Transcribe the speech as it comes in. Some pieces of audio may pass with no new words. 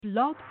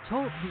Blog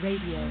Talk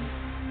Radio.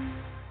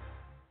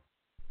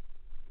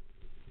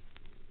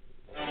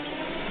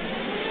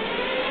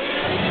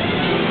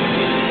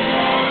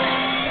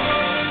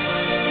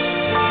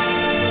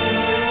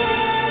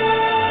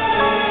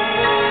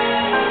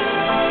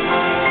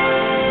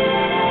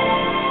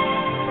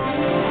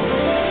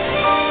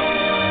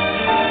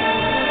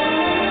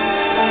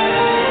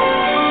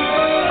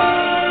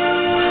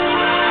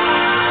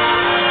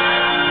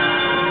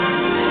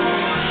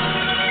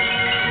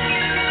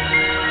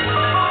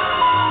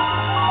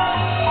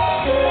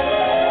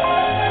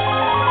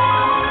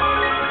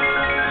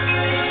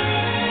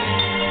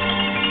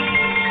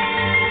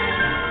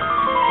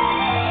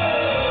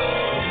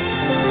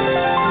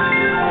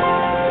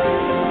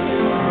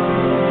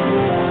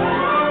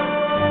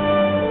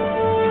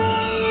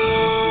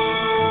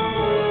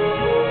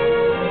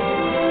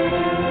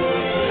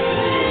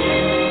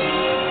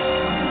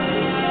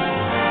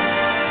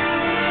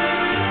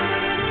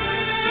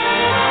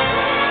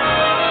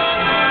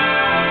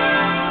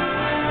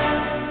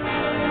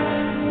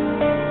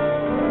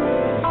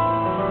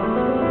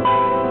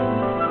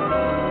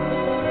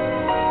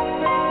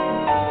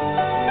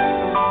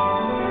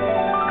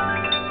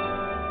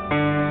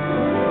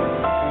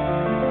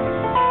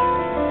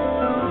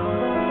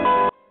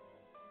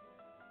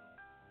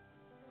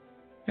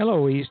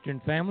 Hello,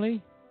 Eastern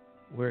family.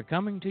 We're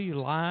coming to you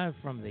live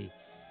from the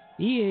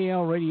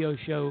EAL radio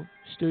show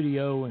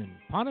studio in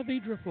Ponte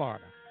Vedra,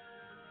 Florida.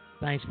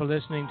 Thanks for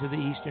listening to the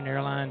Eastern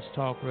Airlines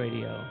Talk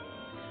Radio.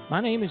 My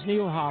name is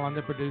Neil Holland,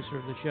 the producer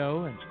of the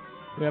show, and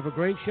we have a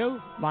great show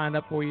lined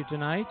up for you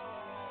tonight.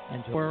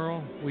 And to the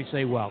world, we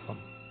say welcome.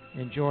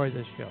 Enjoy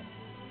this show.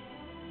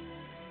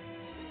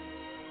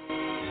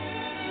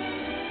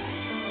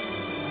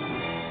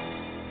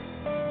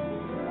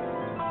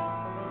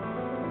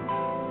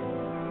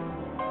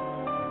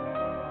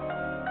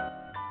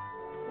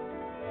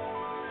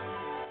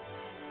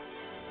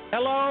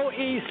 Hello,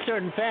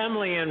 Eastern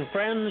family and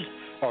friends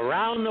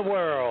around the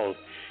world.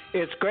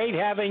 It's great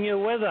having you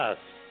with us.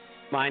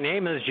 My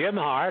name is Jim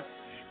Hart,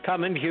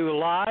 coming to you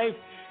live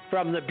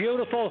from the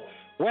beautiful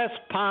West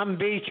Palm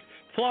Beach,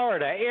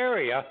 Florida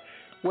area,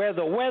 where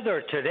the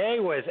weather today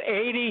was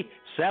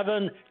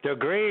 87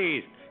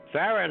 degrees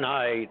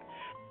Fahrenheit.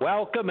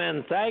 Welcome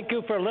and thank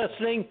you for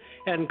listening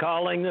and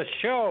calling the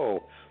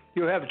show.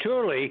 You have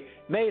truly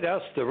made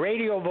us the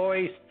radio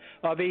voice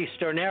of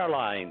Eastern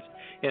Airlines.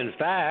 In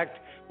fact,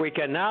 we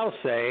can now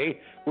say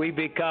we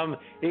become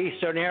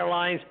Eastern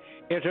Airlines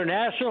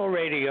International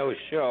Radio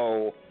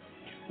Show.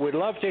 We'd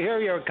love to hear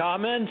your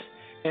comments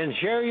and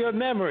share your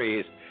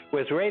memories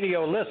with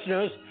radio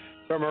listeners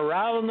from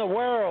around the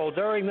world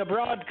during the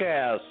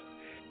broadcast.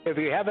 If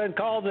you haven't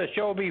called the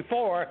show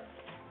before,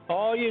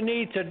 all you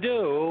need to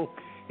do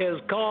is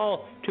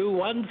call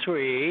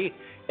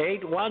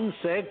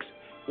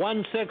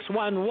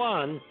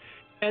 213-816-1611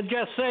 and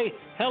just say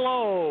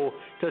hello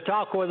to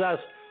talk with us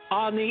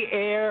on the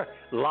air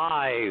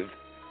live.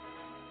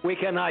 We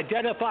can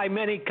identify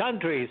many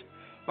countries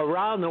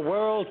around the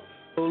world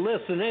who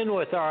listen in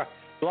with our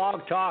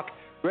Blog Talk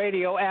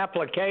Radio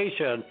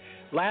application.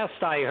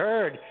 Last I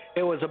heard,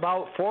 it was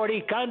about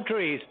 40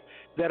 countries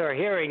that are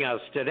hearing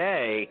us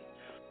today.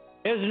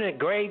 Isn't it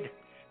great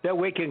that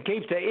we can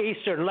keep the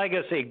Eastern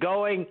legacy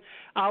going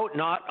out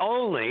not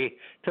only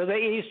to the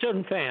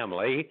Eastern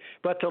family,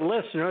 but to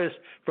listeners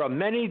from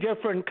many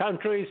different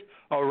countries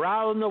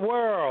around the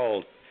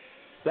world?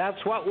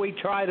 That's what we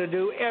try to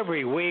do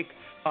every week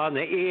on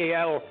the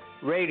EAL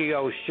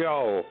radio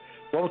show.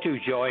 Won't you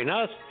join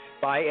us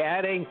by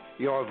adding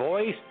your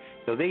voice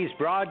to these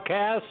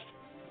broadcasts?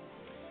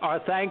 Our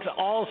thanks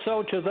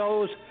also to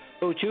those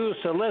who choose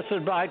to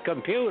listen by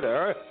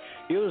computer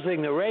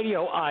using the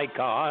radio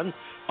icon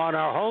on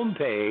our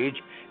homepage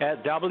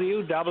at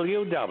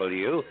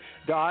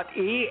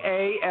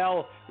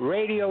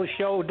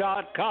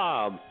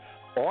www.ealradioshow.com,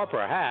 or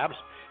perhaps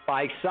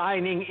by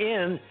signing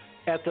in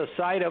at the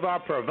site of our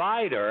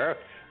provider,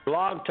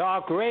 Blog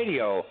Talk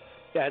Radio,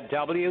 at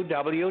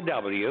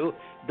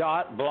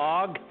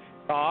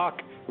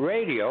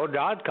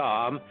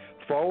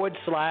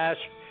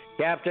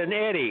www.blogtalkradio.com/Captain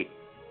Eddie.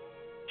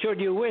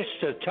 Should you wish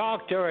to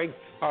talk during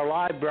our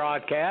live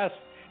broadcast,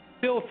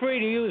 feel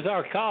free to use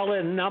our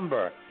call-in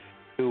number,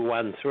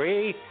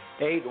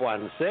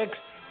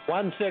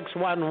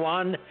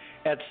 213-816-1611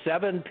 at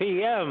 7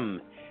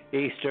 p.m.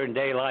 Eastern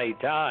Daylight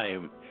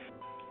Time.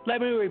 Let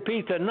me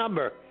repeat the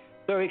number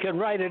so you can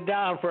write it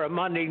down for a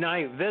Monday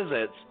night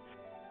visits.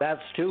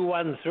 That's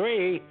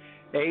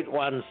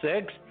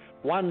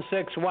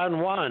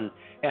 213-816-1611.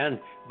 And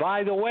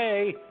by the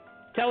way,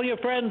 tell your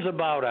friends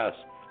about us.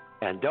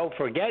 And don't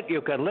forget,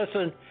 you can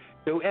listen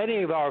to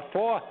any of our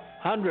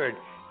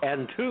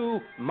 402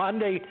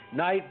 Monday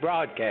night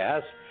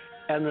broadcasts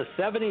and the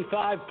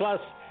 75-plus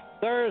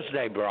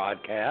Thursday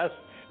broadcasts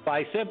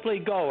by simply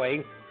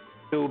going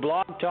to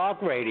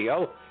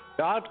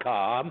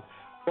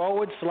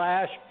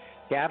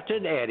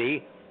blogtalkradio.com/Captain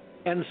Eddie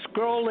and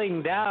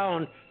scrolling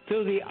down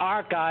to the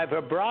archive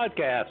of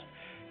broadcasts.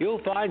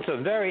 You'll find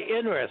some very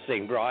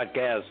interesting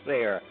broadcasts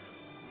there.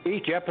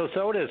 Each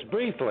episode is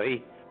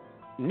briefly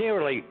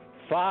nearly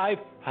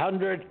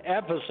 500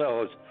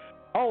 episodes.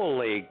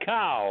 Holy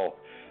cow!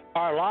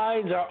 Our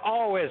lines are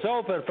always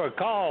open for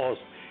calls,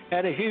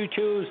 and if you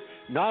choose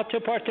not to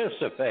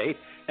participate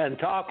and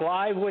talk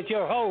live with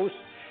your host,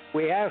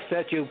 we ask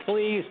that you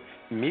please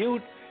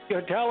mute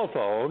your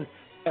telephone,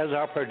 as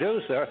our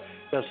producer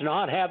does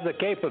not have the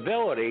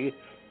capability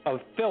of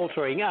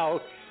filtering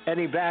out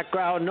any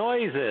background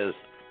noises.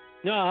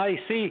 Now, I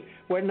see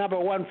we're number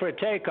one for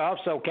takeoff,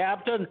 so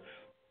Captain,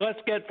 let's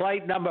get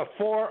flight number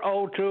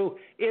 402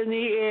 in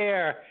the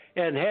air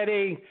and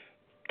heading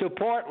to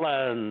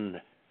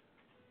Portland.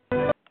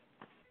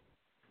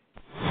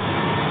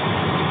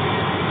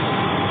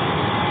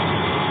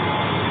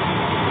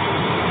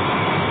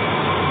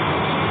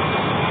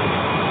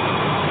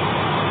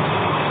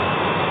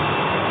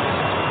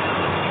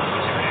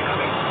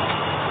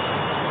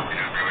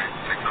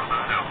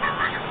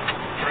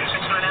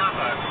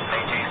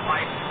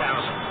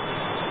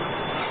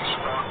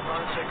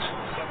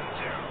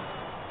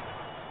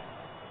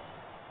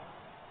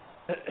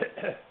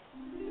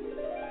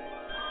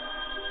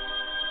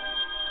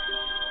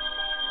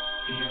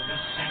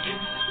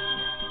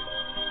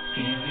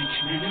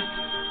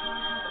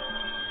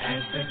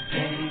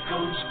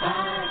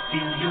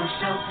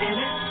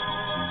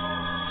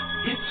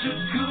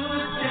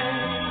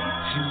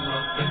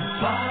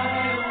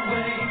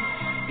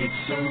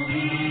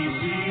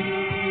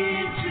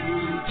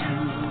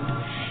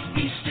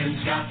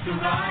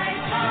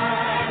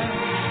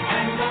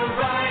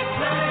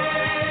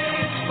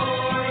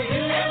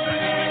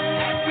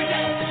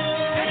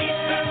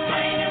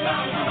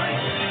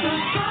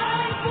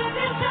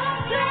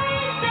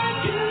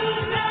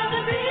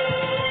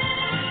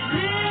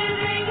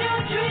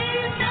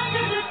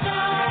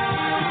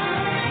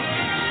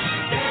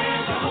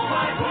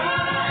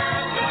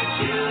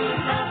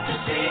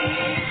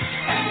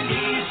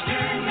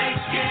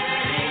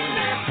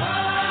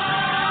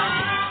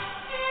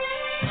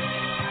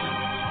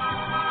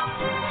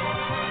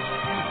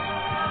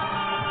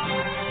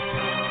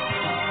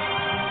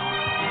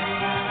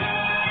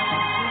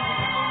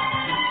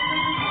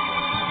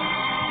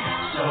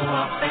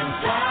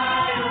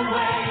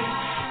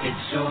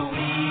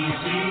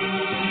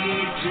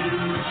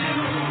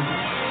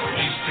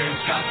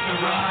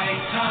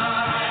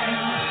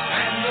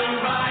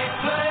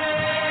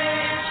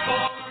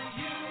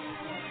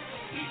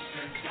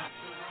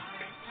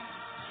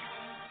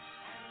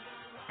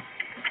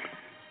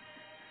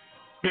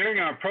 During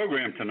our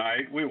program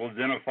tonight, we will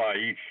identify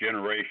each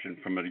generation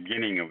from the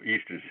beginning of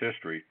Eastern's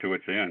history to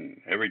its end.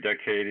 Every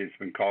decade has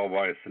been called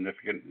by a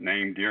significant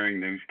name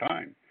during those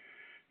times.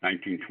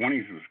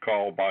 1920s was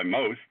called by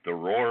most the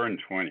Roaring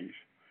Twenties.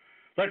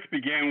 Let's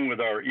begin with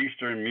our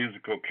Eastern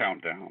musical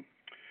countdown.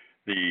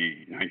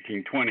 The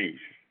 1920s,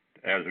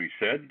 as we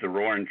said, the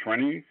Roaring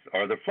Twenties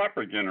are the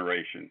flapper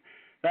generation.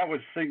 That was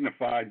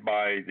signified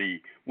by the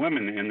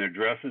women in their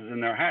dresses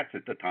and their hats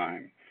at the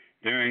time.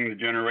 During the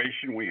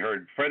generation, we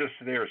heard Fred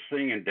Astaire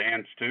sing and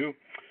dance too.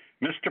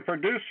 Mr.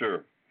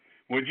 Producer,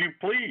 would you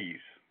please?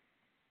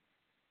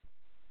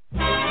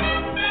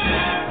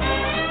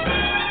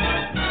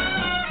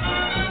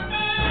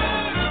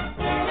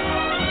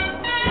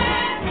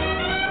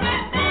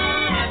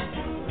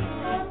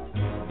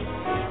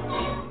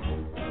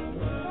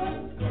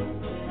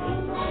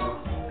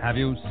 Have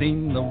you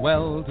seen the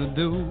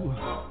well-to-do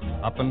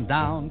up and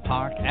down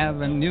Park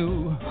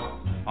Avenue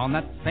on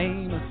that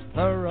famous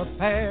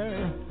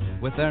thoroughfare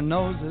with their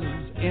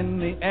noses in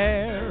the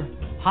air,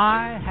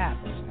 high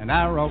hats and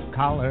arrow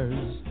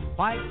collars,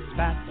 white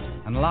spats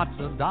and lots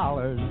of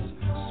dollars,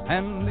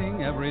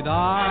 spending every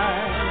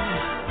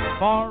dime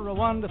for a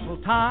wonderful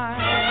time?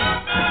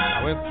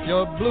 Now if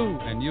you're blue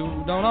and you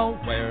don't know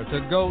where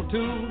to go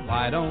to,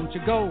 why don't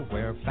you go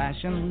where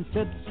fashion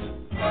sits,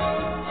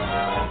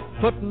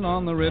 putting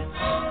on the Ritz?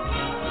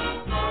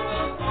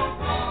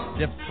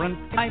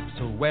 Different types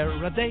who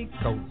wear a day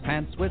coat,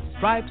 pants with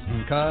stripes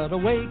and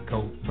cutaway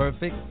coat,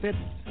 perfect fit,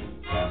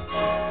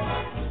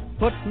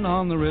 putting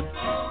on the Ritz.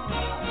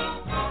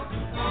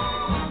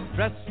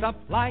 Dressed up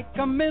like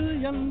 $1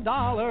 million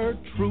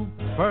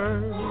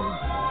trooper,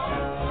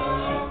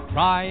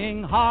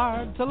 trying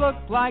hard to look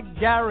like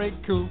Gary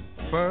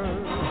Cooper.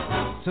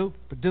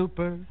 Super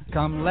duper,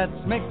 come let's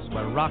mix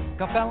where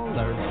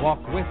Rockefellers walk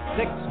with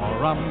sticks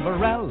or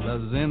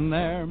umbrellas in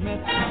their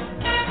midst,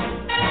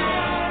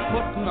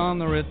 putting on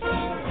the Ritz.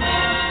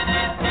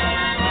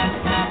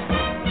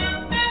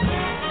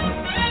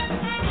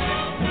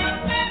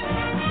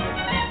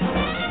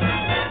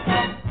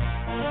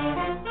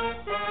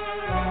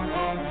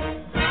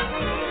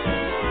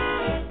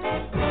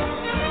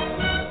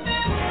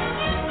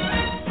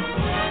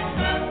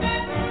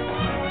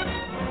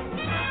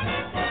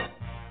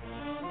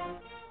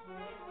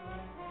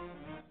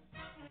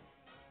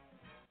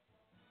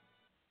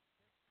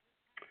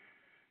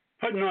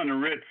 Putting on the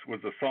Ritz was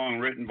a song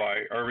written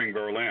by Irving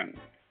Berlin.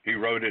 He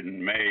wrote it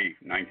in May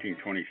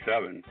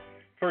 1927,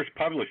 first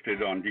published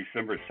it on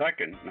December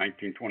 2nd,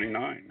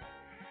 1929.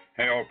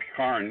 Harold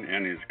Pekarn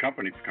and his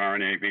company,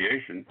 Pekarn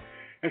Aviation,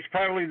 It's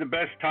probably the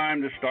best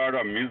time to start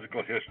our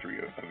musical history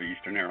of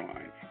Eastern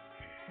Airlines.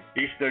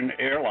 Eastern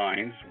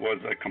Airlines was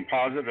a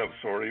composite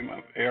consortium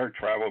of air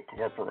travel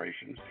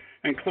corporations,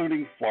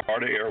 including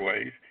Florida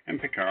Airways and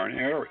Pitcairn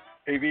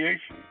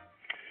Aviation.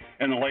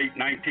 In the late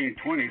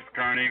 1920s,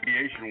 Pitcairn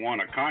Aviation won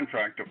a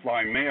contract to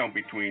fly mail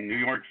between New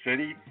York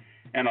City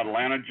and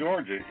Atlanta,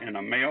 Georgia, in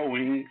a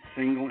mail-wing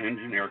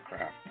single-engine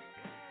aircraft.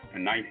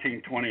 In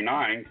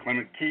 1929,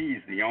 Clement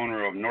Keyes, the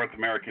owner of North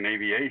American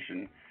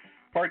Aviation,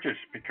 purchased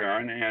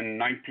Pitcairn, and in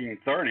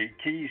 1930,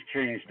 Keyes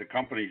changed the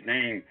company's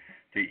name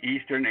to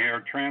Eastern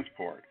Air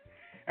Transport.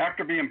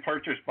 After being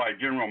purchased by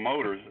General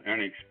Motors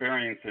and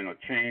experiencing a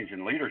change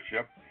in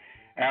leadership,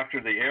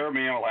 after the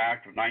Airmail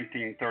Act of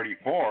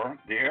 1934,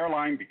 the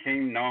airline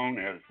became known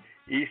as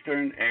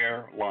Eastern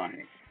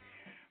Airlines.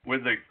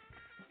 With the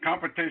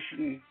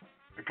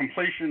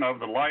completion of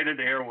the lighted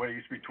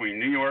airways between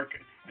New York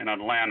and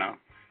Atlanta,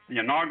 the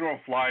inaugural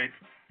flight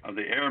of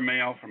the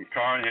airmail from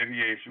Pitcairn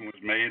Aviation was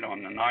made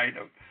on the night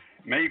of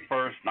May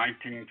 1st,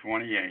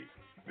 1928.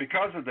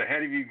 Because of the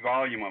heavy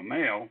volume of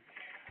mail,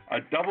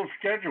 a double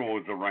schedule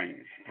was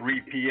arranged.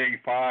 3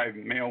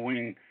 PA-5 mail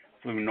wing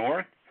flew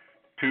north,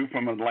 2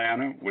 from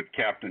Atlanta with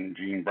Captain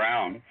Gene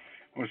Brown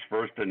was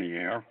first in the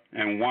air,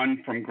 and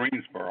 1 from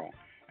Greensboro,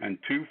 and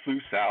 2 flew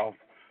south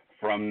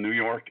from New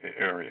York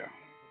area.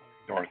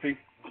 Dorothy?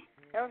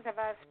 Those of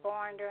us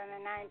born during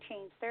the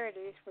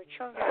 1930s were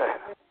children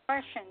of the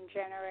Depression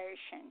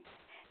generation.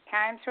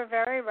 Times were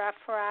very rough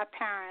for our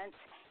parents,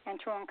 and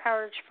to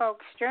encourage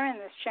folks during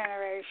this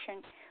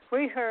generation,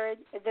 we heard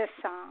this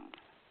song.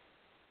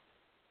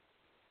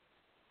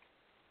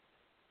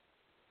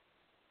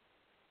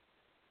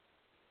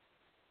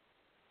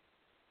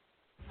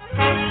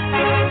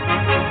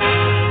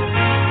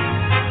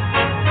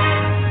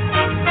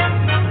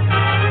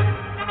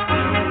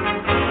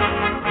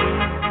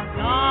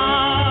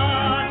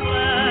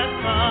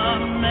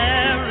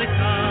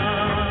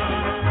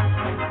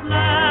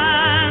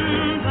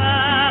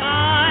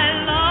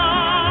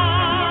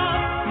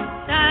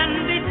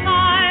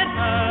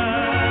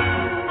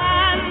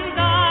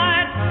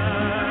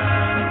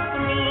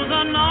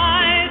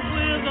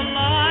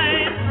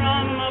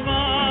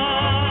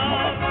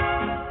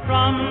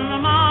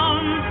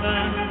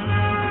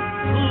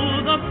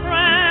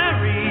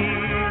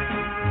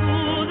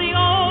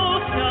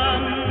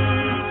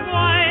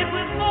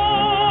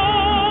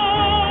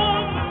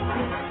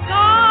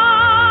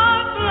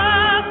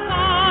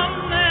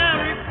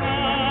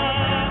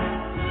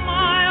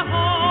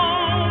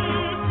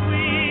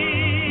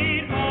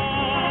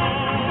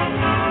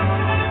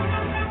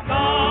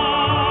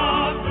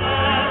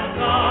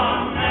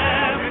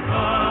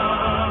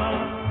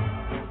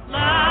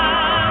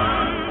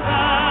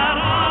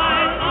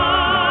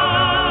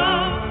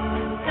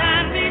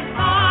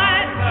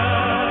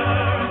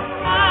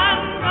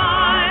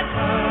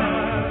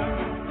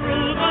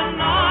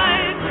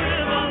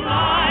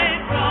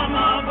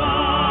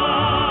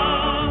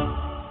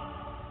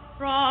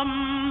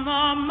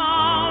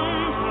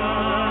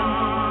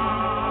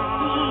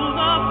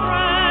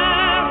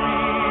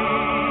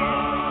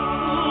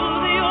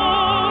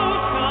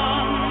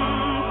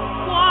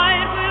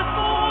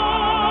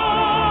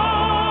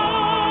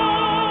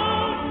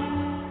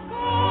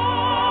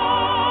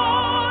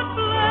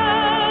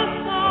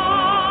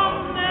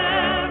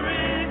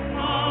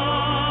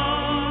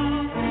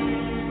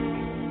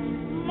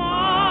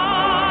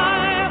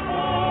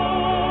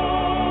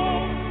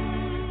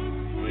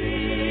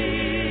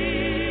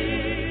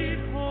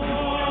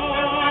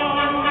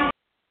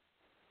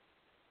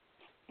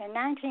 In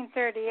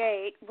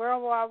 1938,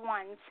 World War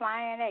I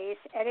flying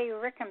ace Eddie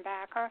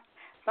Rickenbacker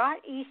bought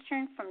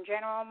Eastern from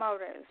General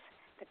Motors.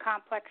 The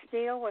complex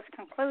deal was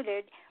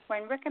concluded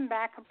when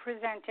Rickenbacker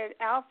presented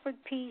Alfred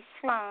P.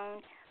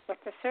 Sloan with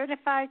a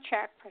certified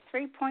check for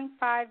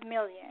 $3.5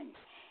 million.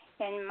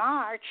 In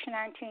March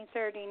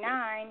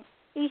 1939,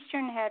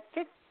 Eastern had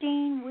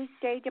 15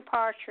 weekday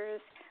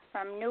departures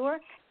from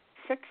Newark,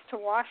 6 to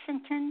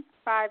Washington,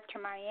 5 to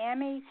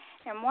Miami,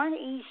 and 1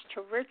 east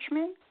to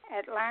Richmond,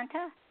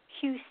 Atlanta,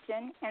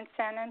 Houston, and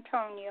San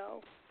Antonio,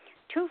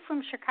 2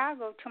 from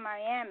Chicago to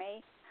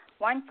Miami,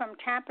 1 from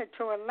Tampa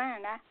to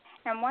Atlanta,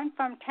 and 1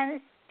 from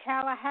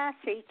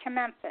Tallahassee to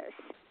Memphis.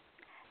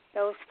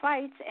 Those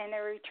flights and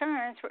their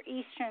returns were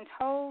Eastern's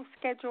whole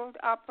scheduled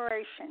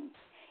operations.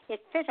 It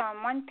fit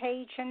on 1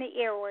 page in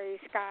the Airways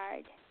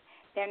Guide.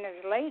 Then,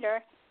 as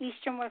later,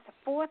 Eastern was the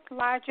 4th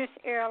largest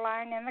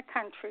airline in the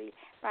country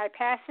by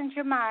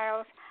passenger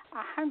miles,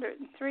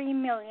 103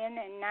 million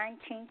in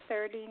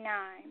 1939.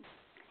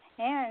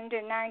 And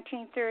in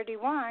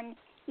 1931,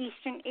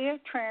 Eastern Air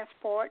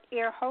Transport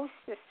Air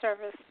Hostess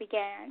Service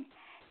began.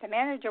 The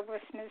manager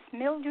was Miss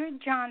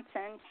Mildred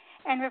Johnson,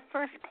 and her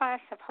first class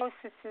of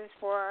hostesses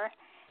were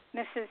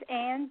Mrs.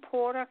 Ann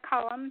Porter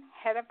Cullum,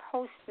 head of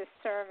hostess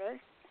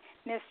service,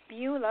 Miss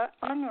Beulah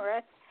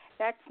Unruh,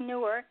 that's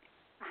Newark,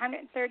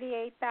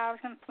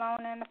 138,000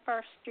 flown in the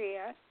first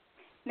year,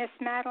 Miss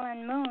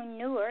Madeline Moon,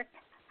 Newark,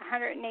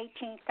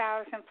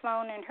 118,000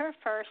 flown in her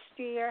first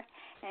year,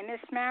 and Miss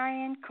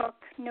Marion Cook,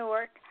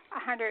 Newark,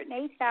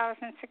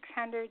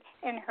 108,600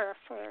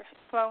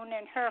 flown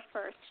in her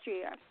first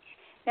year.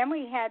 Then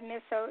we had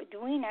Miss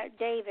Edwina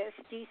Davis,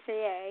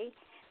 DCA,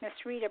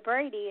 Miss Rita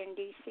Brady in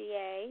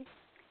DCA,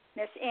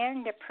 Miss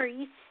Ann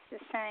DePriest, the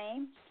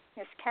same,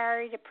 Miss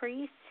Carrie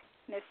DePriest,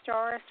 Miss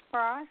Doris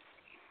Frost,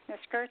 Miss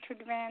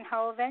Gertrude Van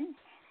Hoven,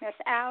 Miss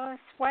Alice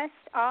West,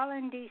 all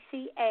in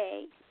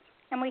DCA.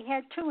 And we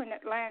had two in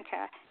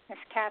Atlanta, Miss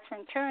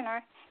Catherine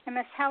Turner and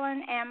Miss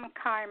Helen M.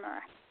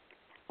 Keimer.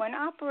 When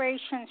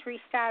operations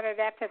restarted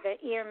after the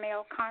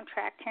airmail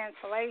contract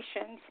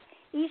cancellations,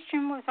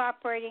 Eastern was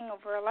operating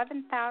over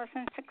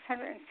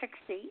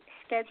 11,660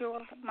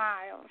 scheduled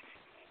miles.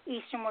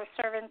 Eastern was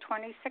serving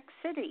 26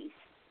 cities.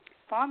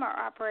 Former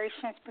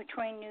operations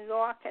between New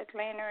York,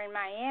 Atlanta, and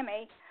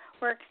Miami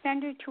were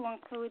extended to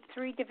include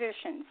three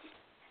divisions: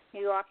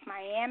 New York,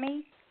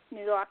 Miami,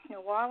 New York, New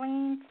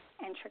Orleans,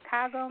 and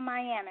Chicago,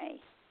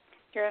 Miami.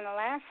 During the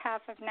last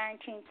half of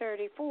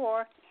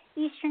 1934,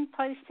 Eastern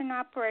placed in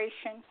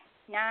operation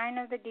 9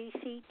 of the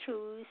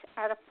DC-2s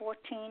out of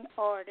 14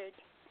 ordered.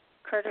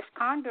 Curtis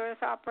Condors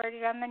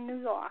operated on the New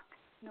York,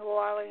 New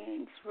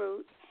Orleans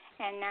route,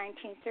 and in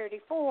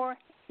 1934,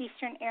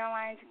 Eastern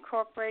Airlines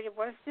Incorporated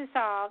was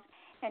dissolved,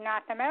 and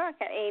North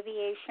America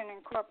Aviation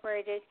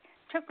Incorporated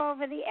took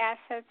over the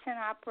assets and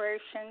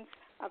operations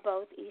of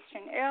both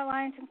Eastern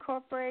Airlines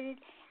Incorporated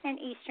and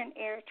Eastern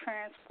Air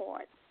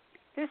Transport.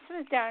 This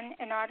was done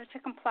in order to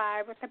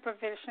comply with the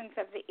provisions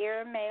of the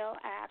Airmail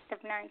Act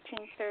of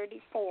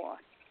 1934.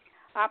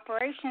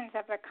 Operations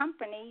of the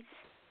companies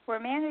were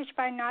managed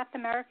by North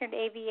American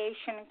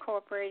Aviation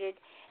Incorporated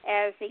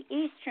as the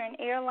Eastern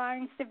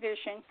Airlines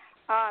Division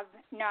of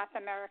North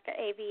America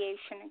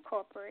Aviation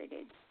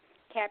Incorporated.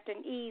 Captain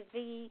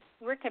E.V.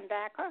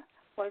 Rickenbacker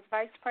was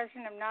Vice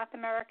President of North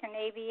American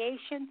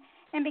Aviation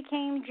and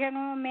became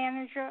General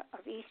Manager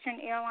of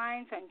Eastern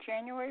Airlines on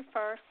January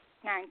 1st,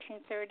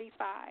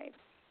 1935.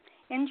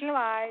 In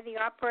July, the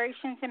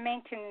operations and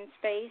maintenance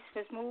base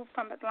was moved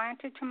from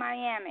Atlanta to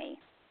Miami.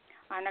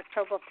 On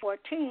October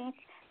 14th,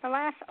 the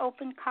last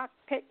open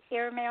cockpit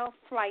airmail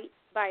flight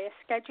by a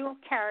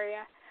scheduled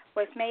carrier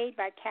was made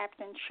by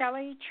Captain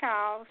Shelley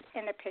Charles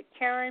in the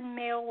Pitcairn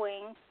Mail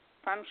Wing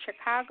from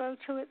Chicago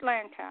to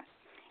Atlanta,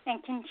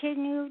 and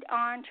continued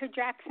on to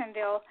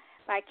Jacksonville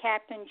by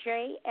Captain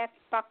J.F.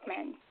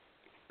 Buckman.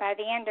 By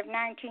the end of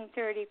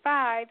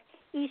 1935,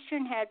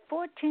 Eastern had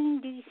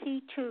 14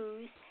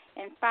 DC-2s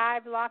and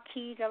 5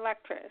 Lockheed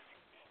Electras.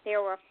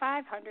 There were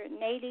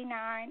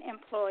 589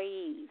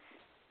 employees.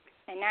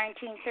 In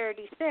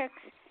 1936,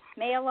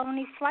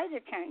 male-only flight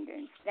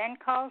attendants, then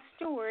called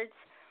stewards,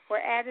 were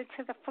added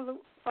to the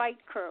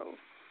flight crew.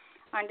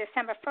 On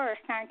December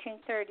 1st,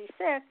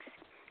 1936,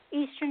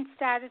 Eastern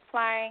started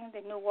flying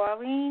the New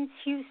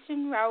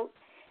Orleans-Houston route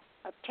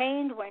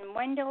obtained when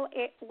Wendell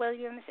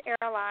Williams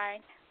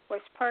Airline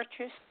was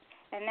purchased,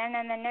 and then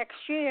in the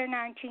next year,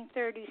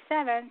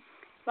 1937,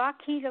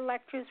 Lockheed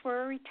Electras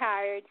were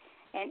retired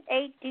and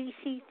 8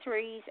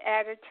 DC-3s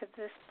added to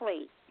this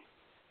fleet.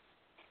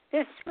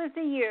 This was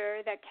the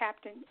year that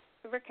Captain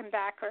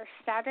Rickenbacker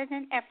started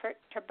an effort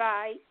to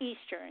buy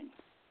Eastern.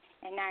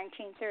 In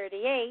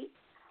 1938,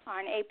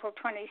 on April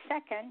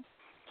 22nd,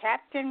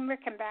 Captain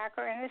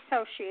Rickenbacker and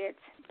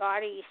Associates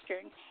bought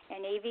Eastern,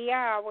 and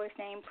EVR was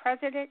named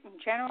President and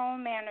General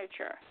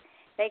Manager.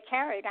 They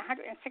carried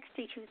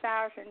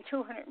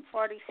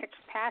 162,246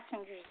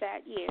 passengers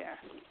that year.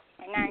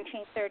 In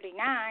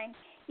 1939,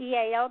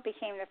 EAL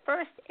became the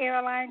first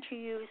airline to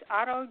use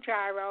auto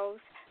gyros,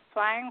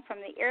 flying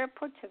from the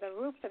airport to the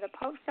roof of the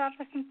post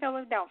office in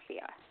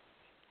Philadelphia.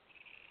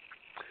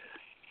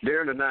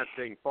 During the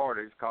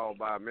 1940s, called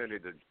by many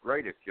the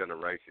greatest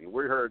generation,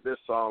 we heard this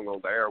song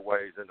on the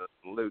airways in a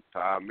salute to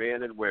our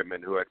men and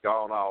women who had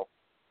gone off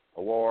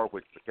a war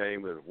which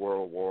became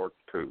World War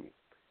II.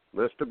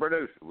 Mr.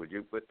 Producer, would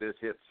you put this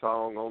hit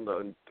song on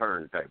the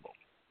turntable?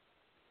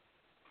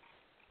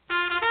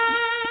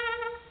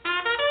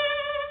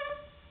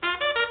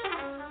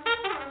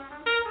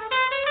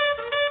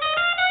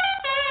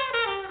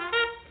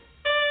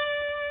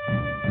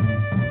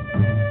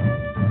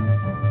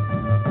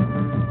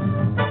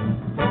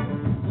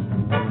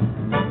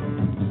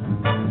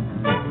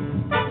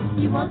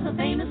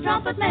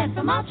 Trumpet man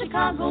from out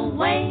Chicago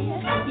way.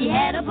 He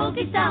had a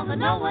boogie style that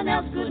no one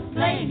else could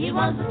play. He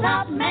was the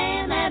top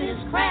man at his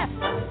craft.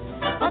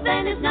 But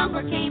then his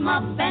number came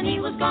up and he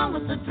was gone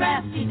with the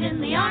draft. He's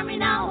in the army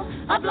now,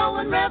 a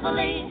blowin'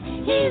 reveille.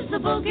 He's the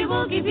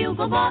boogie-woogie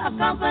bugle boy of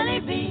Company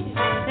B.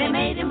 They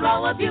made him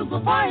blow a bugle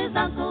for his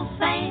Uncle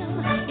Sam.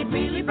 It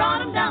really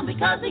brought him down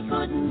because he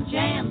couldn't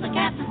jam. The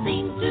captain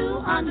seemed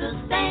to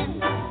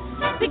understand,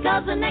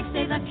 because the next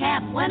day the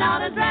cap went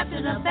out and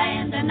drafted a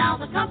band. And now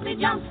the company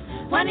jumps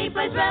when he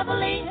plays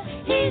reveille.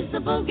 He's the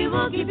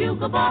boogie-woogie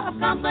bugle boy of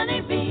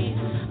Company B.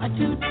 A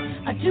toot,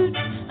 a toot,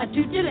 a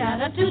toot-a-toot,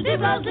 a toot-a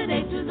blows the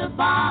day to the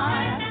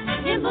bar.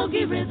 In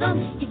boogie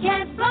rhythm, he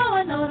can't blow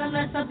a note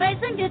unless the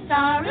bass and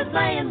guitar is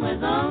playing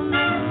with him.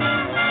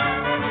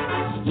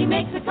 He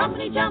makes the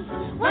company jump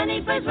when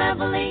he plays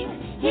reveille.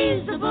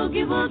 He's the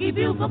boogie-woogie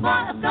bugle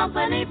boy of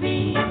Company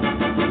B.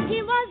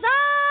 He was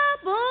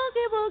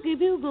boogie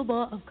bugle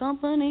boy of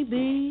Company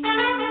B.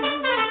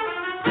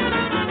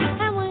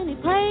 And when he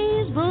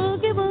plays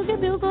boogie woogie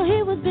bugle,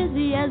 he was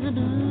busy as a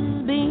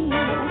blue bean.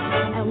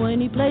 And when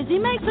he plays, he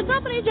makes the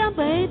company jump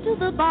A to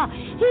the bar.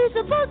 He's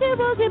a boogie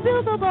woogie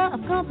bugle boy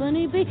of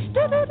Company B.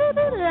 Do do do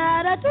do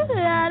da da do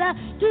da da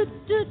do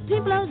do. He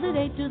blows it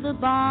A to the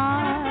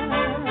bar.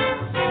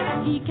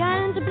 He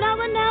can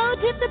blow a note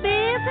if the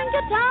bass and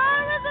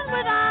guitar isn't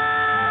with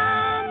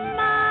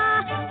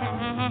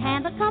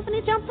and the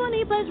company jumps when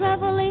he plays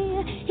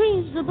reveille.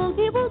 He's the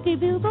boogie woogie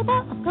bugle boy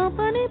of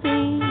Company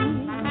B.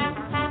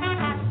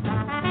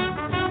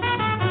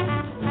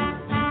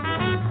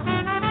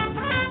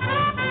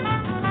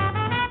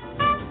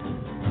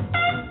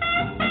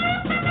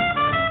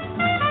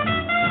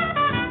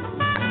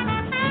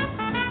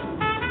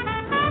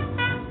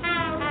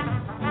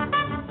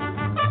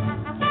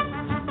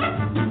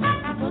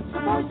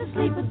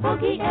 Sleep with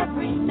Boogie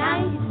every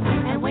night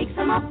and wakes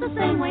them up the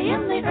same way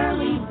in the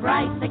early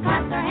bright. They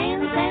clap their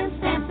hands and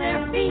stamp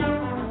their feet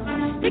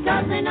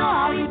because they know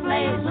how he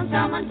plays. When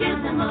someone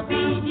gives him a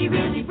beat, he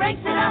really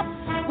breaks it up.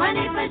 When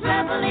he plays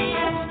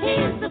reveille,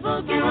 he's the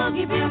boogie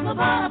woogie bugle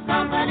boy of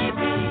Company B.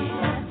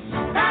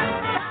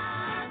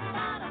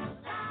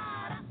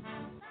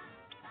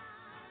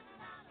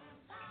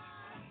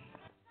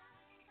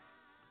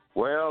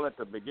 Well, at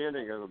the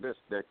beginning of this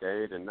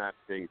decade in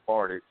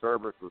 1940,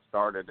 service was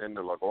started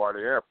into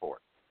LaGuardia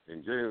Airport.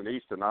 In June,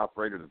 Eastern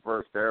operated the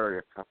first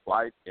area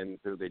flight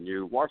into the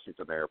new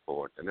Washington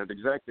Airport, and the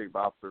executive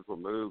officers were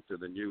moved to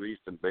the new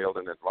Eastern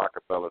building at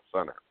Rockefeller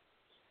Center.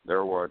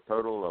 There were a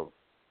total of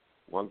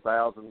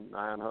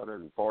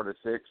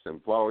 1,946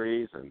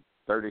 employees and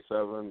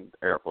 37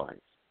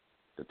 airplanes.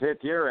 The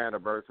 10th year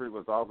anniversary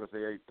was August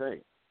the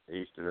 18th.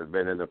 Eastern has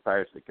been in the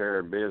passenger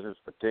carrying business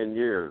for 10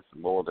 years.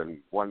 More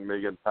than 1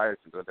 million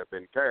passengers have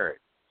been carried.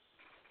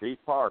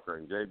 Keith Parker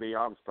and J.B.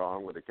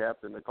 Armstrong were the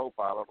captain and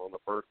co-pilot on the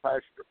first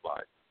passenger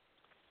flight.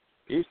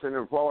 Eastern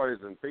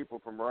employees and people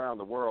from around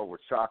the world were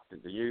shocked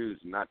at the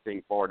news in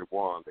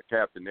 1941 that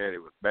Captain Eddie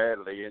was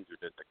badly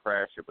injured at the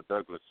crash of a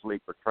Douglas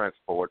sleeper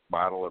transport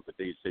model of the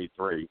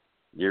DC-3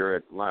 near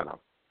Atlanta.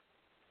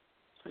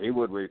 He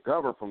would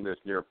recover from this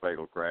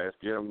near-fatal crash.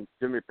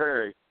 Jimmy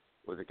Perry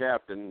was the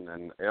captain,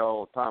 and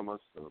L.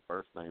 Thomas, the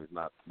first name is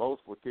not. Both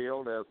were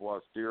killed, as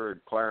was steward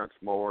Clarence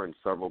Moore and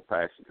several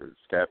passengers.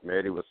 Captain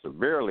Eddie was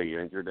severely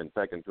injured and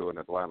taken to an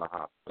Atlanta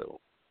hospital.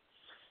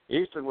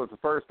 Eastern was the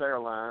first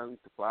airline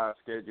to fly a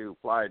scheduled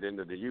flight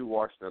into the U.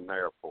 Washington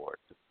Airport.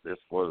 This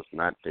was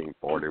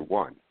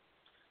 1941.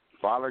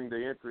 Following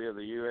the entry of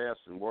the U.S.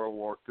 in World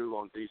War II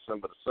on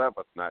December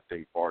 7,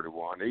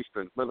 1941,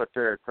 Eastern's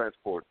military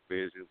transport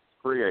division was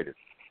created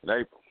in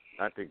April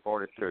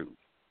 1942.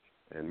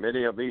 And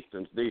many of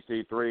Eastern's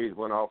DC-3s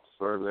went off to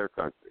serve their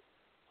country.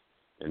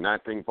 In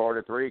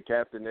 1943,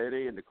 Captain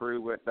Eddie and the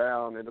crew went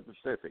down in the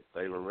Pacific.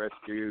 They were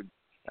rescued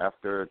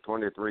after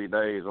 23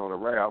 days on a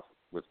raft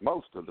with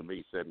most of the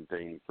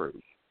B-17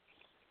 crew.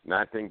 In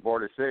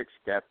 1946,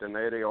 Captain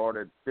Eddie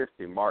ordered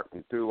 50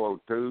 Martin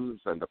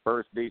 202s, and the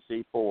first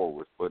DC-4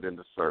 was put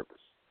into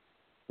service.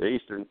 The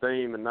Eastern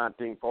theme in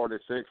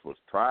 1946 was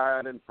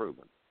tried and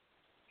proven.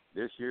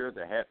 This year,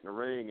 the hat and the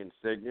ring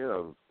insignia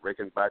of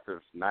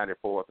Rickenbacker's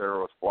 94th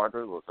Aero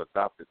Squadron was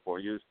adopted for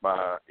use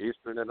by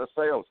Eastern in a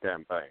sales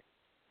campaign,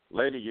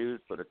 later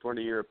used for the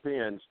 20-year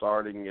pin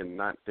starting in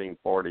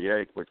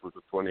 1948, which was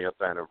the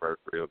 20th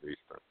anniversary of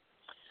Eastern.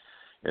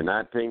 In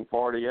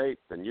 1948,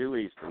 the new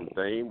Eastern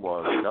theme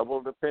was double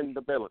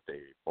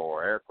dependability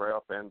for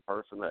aircraft and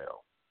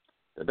personnel.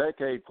 The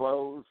decade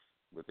closed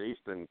with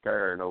Eastern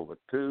carrying over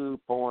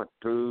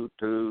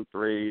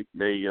 2.223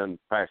 million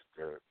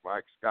passengers.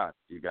 Mike Scott,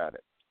 you got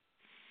it.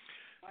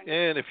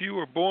 And if you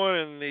were born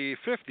in the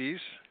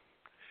 50s,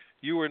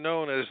 you were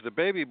known as the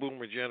baby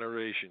boomer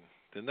generation.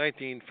 The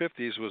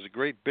 1950s was a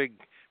great big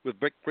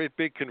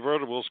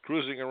convertibles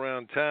cruising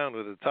around town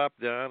with the top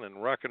down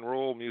and rock and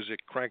roll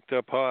music cranked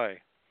up high.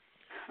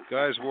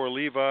 Guys wore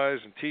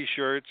Levi's and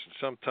T-shirts and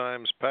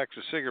sometimes packs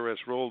of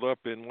cigarettes rolled up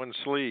in one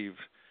sleeve.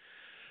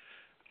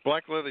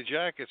 Black leather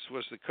jackets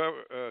was the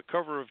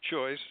cover of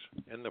choice,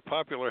 and the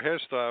popular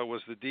hairstyle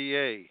was the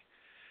DA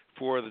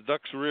for the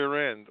duck's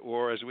rear end,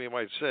 or as we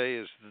might say,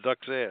 is the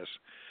duck's ass.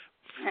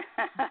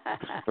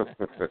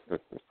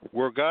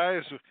 Were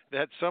guys that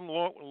had some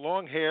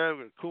long hair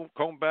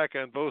combed back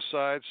on both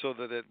sides so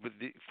that it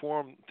would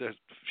form the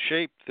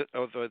shape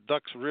of the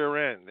duck's rear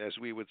end, as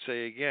we would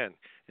say again.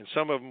 And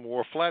some of them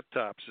wore flat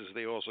tops, as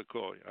they also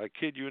call it. I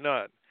kid you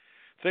not.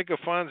 Think of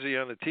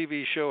Fonzie on the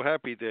TV show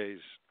Happy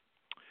Days.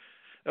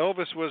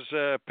 Elvis was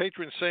a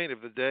patron saint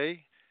of the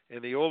day,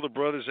 and the older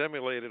brothers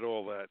emulated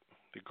all that.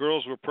 The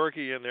girls were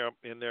perky in their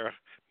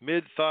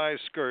mid-thigh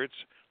skirts,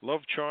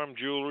 love charm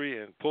jewelry,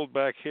 and pulled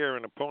back hair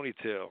in a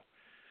ponytail.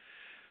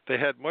 They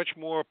had much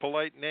more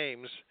polite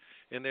names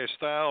in the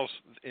styles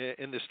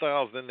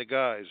than the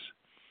guys.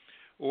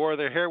 Or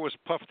their hair was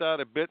puffed out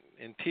a bit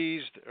and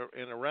teased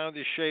in a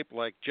roundish shape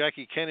like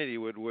Jackie Kennedy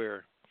would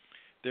wear.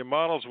 Their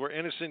models were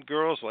innocent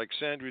girls like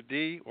Sandra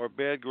Dee or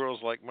bad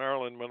girls like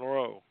Marilyn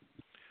Monroe.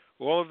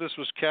 All of this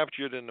was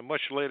captured in the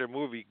much later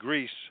movie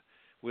Grease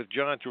with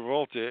John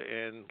Travolta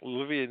and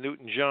Olivia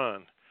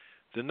Newton-John.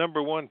 The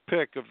number one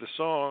pick of the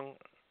song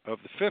of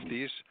the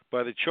 50s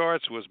by the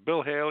charts was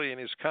Bill Haley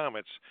and his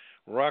Comets,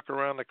 Rock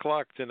Around the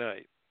Clock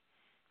Tonight.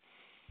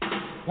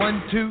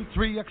 1, 2,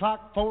 3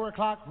 o'clock, 4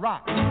 o'clock,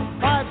 rock.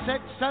 5,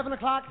 6, 7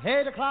 o'clock,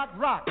 8 o'clock,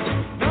 rock.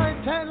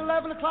 9, 10,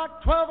 11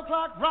 o'clock, 12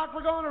 o'clock, rock.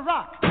 We're gonna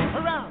rock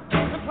around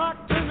the clock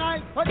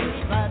tonight. Put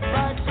your glad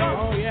rags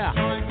on. Oh, yeah.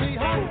 Join me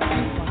home.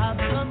 We'll have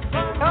some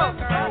fun. When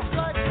the clock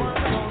strikes 1, we're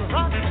gonna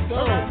rock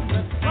around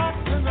the clock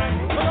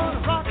tonight. We're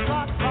gonna rock,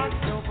 rock, rock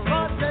till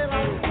broad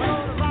daylight. We're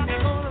gonna rock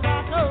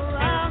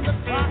around the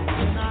clock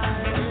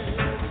tonight.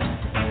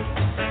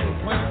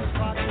 When the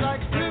clock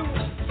strikes 2,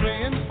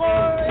 3, and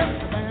 4, if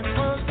the band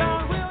slows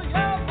down, we'll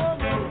yell for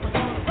more. We're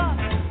gonna rock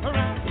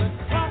around the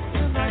clock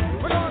tonight.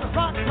 We're gonna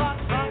rock, rock,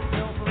 rock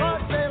till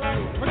broad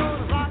daylight. We're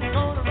gonna rock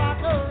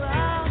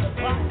around the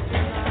clock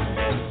tonight.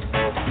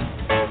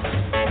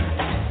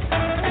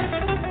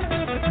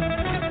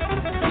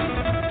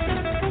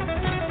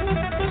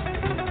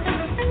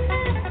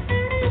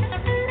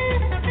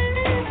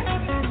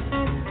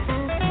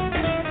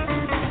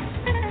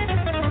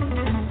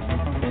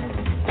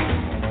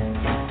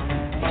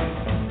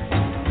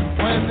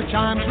 When the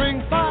chimes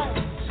ring 5,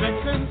 6,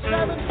 and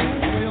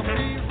 7, we'll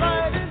be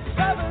right in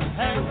 7th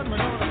heaven. We're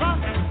gonna rock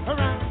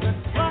around the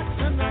clock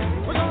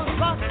tonight. We're gonna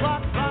rock,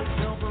 rock, rock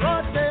till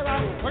broad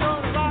daylight. We're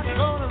gonna rock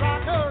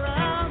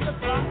around the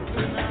clock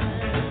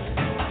tonight.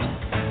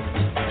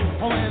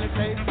 When it's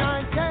 8,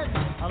 9, 10,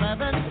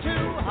 11, 2,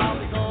 I'll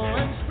be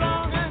going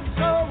strong and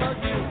so will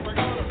you. We're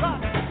gonna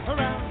rock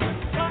around the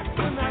clock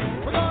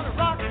tonight. We're gonna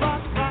rock,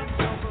 rock, rock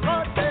till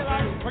broad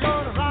daylight. We're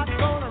gonna rock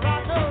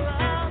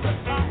around the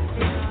clock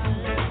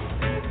tonight.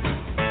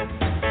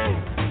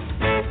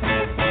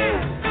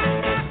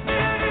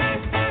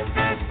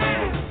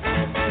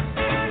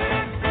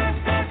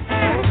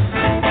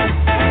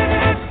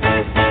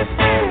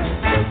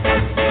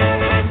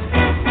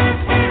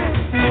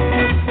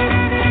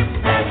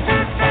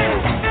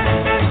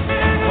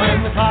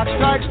 When the clock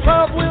strikes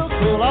 12, we'll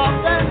cool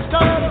off and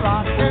start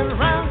rocking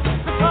around the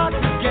clock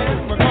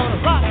again. We're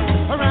gonna rock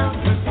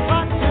around the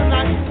clock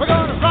tonight. We're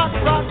gonna rock,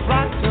 rock,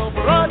 rock till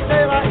broad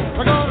daylight.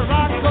 We're gonna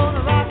rock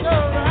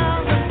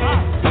around the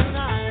clock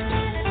tonight.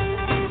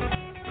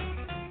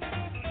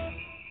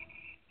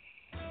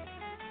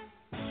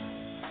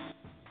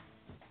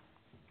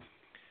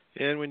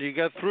 And when you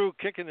got through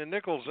kicking the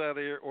nickels out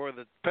of your, or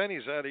the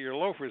pennies out of your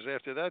loafers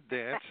after that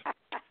dance,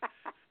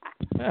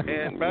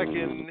 and back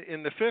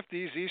in the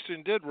 50s,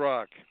 Eastern did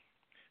rock.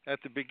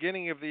 At the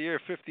beginning of the year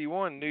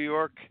 51, New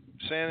York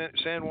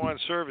San Juan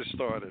service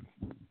started.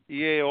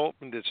 EAL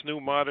opened its new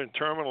modern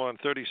terminal on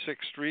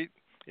 36th Street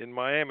in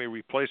Miami,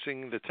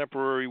 replacing the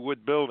temporary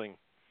wood building.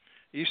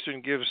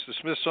 Eastern gives the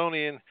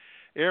Smithsonian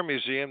Air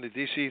Museum the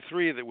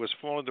DC-3 that was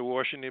flown to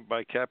Washington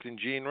by Captain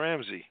Gene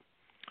Ramsey.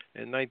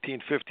 In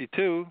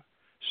 1952,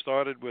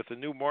 started with the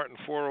new Martin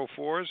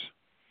 404s.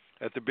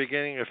 At the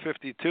beginning of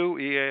 52,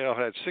 EAL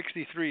had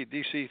 63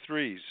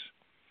 DC-3s.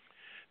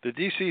 The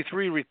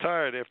DC-3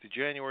 retired after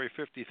January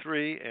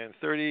 53, and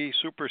 30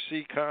 Super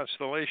C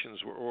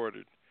Constellations were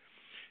ordered.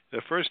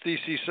 The first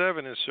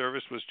DC-7 in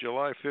service was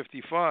July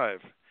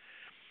 55.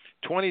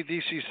 20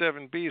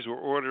 DC-7Bs were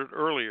ordered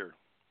earlier.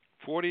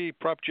 40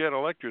 prop jet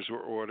Electras were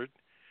ordered.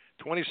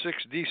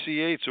 26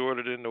 DC-8s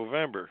ordered in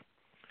November.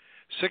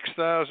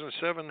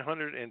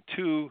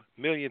 6,702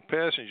 million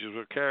passengers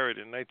were carried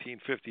in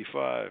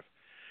 1955.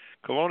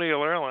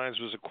 Colonial Airlines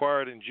was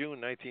acquired in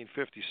June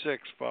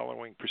 1956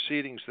 following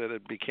proceedings that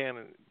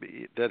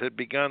had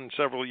begun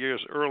several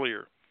years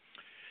earlier.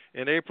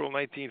 In April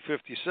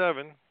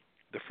 1957,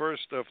 the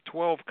first of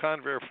 12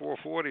 Convair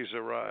 440s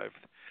arrived.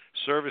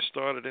 Service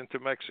started into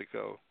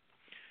Mexico.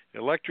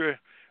 Electra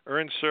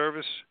entered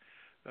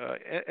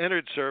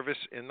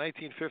service in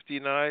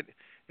 1959,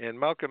 and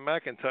Malcolm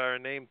McIntyre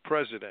named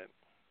president.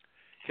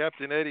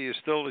 Captain Eddie is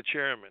still the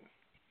chairman.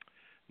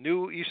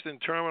 New Eastern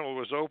Terminal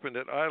was opened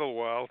at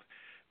Idlewild,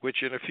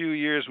 which in a few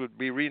years would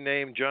be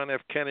renamed John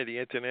F. Kennedy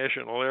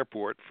International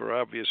Airport for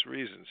obvious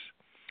reasons.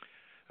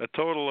 A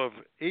total of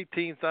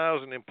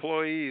 18,000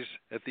 employees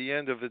at the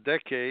end of the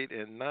decade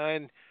and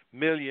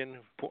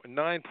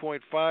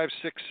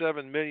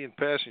 9.567 million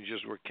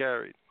passengers were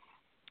carried.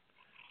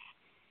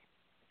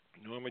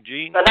 Norma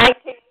Jean? The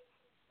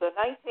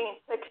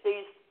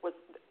 1960s was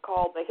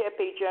called the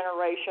hippie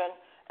generation,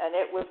 and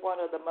it was one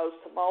of the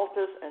most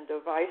tumultuous and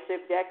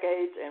divisive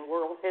decades in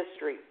world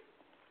history,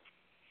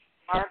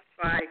 marked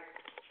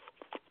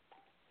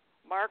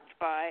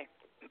by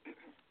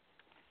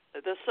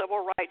the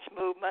Civil Rights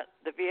Movement,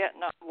 the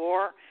Vietnam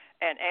War,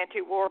 and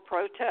anti-war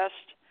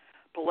protests,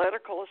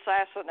 political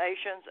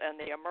assassinations, and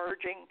the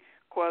emerging,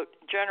 quote,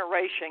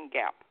 generation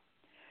gap.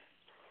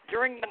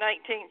 During the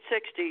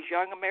 1960s,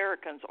 young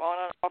Americans on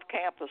and off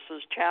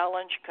campuses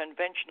challenged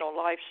conventional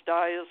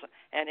lifestyles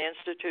and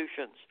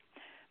institutions.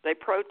 They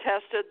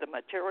protested the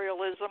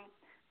materialism,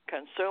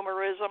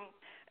 consumerism,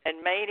 and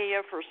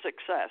mania for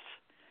success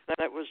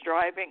that was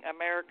driving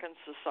American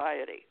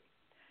society.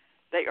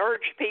 They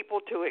urged people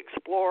to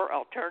explore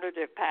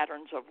alternative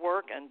patterns of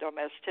work and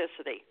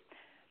domesticity.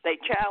 They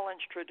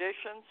challenged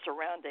traditions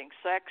surrounding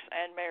sex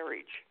and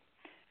marriage.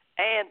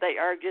 And they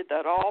argued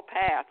that all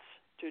paths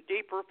to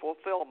deeper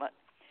fulfillment,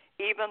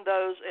 even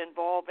those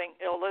involving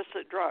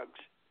illicit drugs,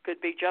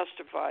 could be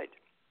justified.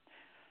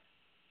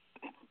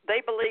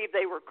 They believed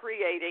they were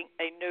creating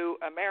a new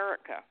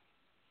America.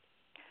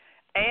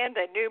 And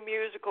a new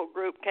musical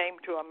group came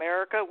to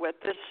America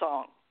with this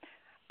song,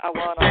 I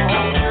Want to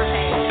Hold Your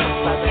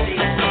Hand by the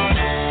Beatles.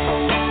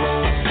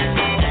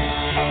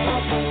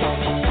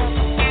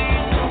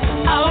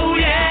 Oh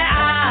yeah,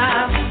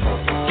 I'll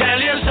tell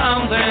you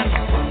something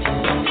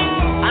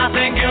I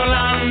think you'll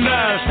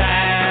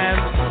understand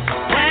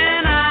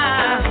when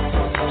I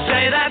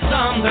say that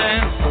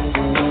something.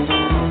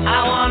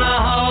 I want to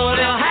hold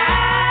your hand.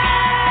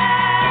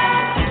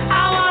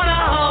 I want to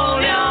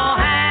hold your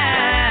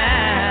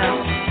hand.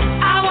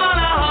 I want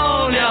to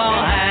hold your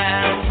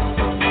hand.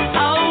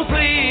 Oh,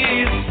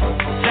 please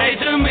say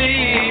to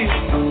me,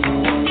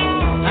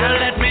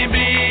 let me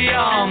be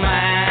your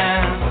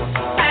man.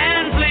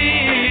 And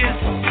please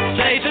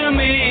say to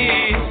me,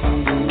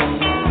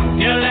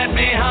 you let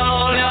me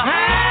hold your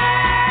hand.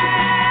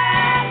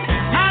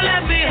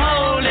 Let me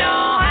hold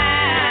your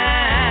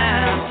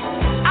hand.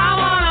 I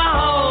want to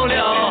hold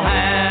your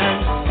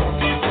hand.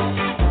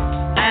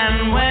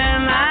 And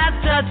when I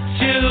touch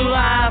you,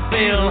 I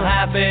feel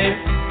happy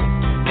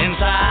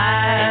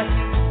inside.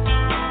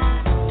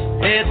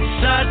 It's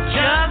such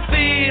a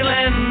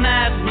feeling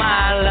that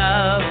my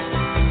love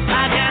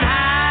I can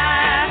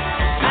hide,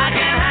 I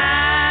can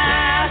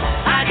hide,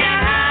 I can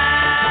hide.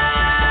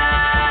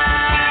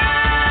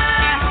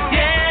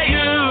 Yeah,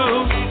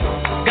 you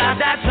got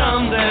that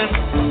something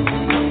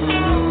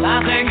I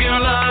think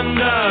you'll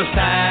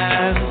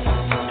understand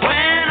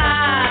when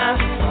I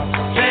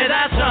say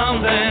that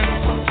something.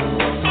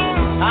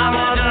 I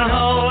want to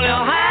hold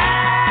your hand.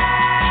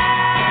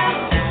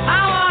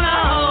 I want to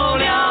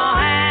hold your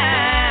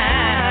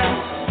hand.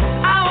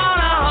 I want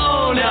to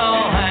hold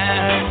your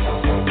hand.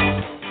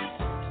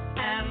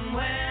 And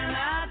when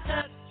I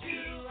touch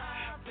you,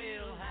 I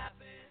feel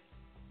happy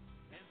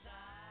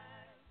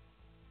inside.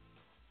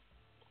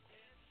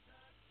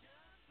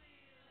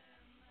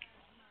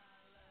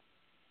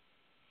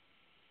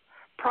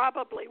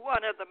 Probably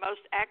one of the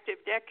most active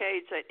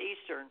decades at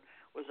Eastern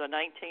was the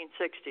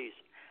 1960s.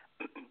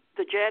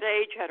 The jet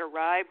age had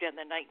arrived in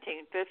the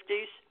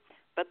 1950s,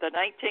 but the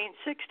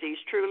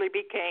 1960s truly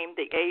became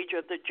the age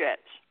of the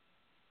jets.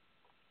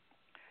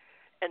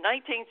 In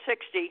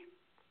 1960,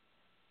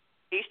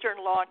 Eastern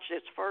launched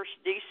its first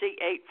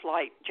DC-8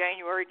 flight,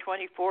 January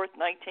 24th,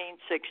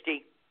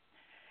 1960,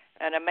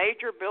 and a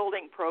major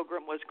building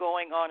program was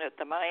going on at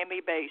the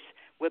Miami base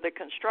with the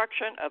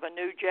construction of a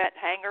new jet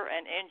hangar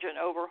and engine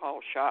overhaul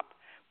shop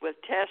with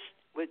jet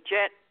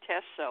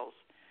test cells.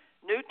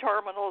 New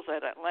terminals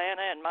at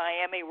Atlanta and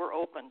Miami were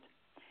opened.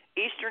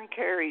 Eastern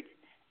carried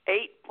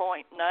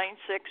 8.96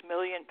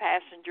 million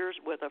passengers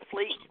with a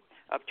fleet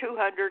of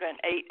 208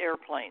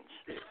 airplanes.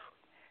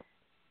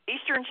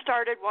 Eastern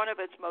started one of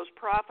its most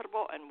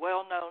profitable and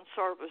well-known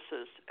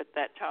services at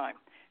that time.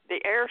 The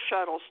air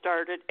shuttle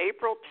started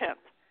April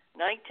 10th,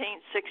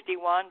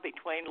 1961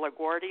 between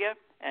LaGuardia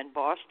and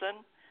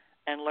Boston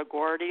and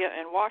LaGuardia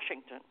and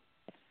Washington.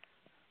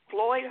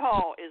 Floyd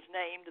Hall is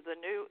named the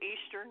new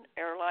Eastern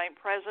Airline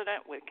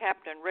president, with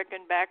Captain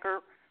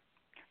Rickenbacker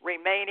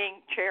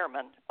remaining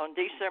chairman on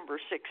December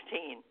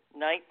 16,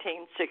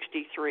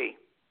 1963.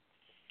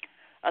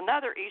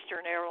 Another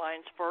Eastern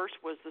Airlines first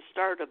was the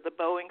start of the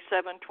Boeing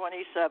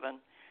 727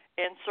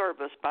 in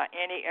service by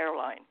any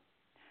airline.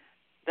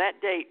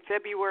 That date,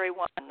 February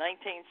 1,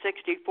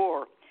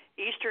 1964,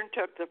 Eastern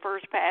took the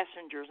first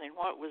passengers in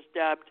what was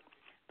dubbed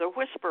the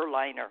Whisper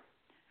Liner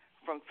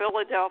from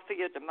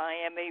Philadelphia to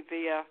Miami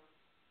via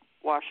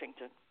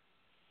Washington.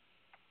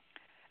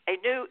 A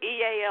new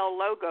EAL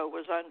logo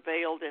was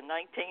unveiled in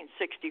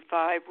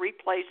 1965,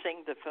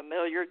 replacing the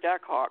familiar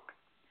Duck Hawk.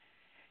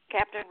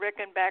 Captain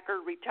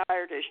Rickenbacker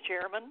retired as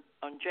chairman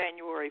on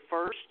January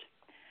 1st,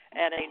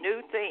 and a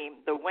new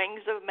theme, The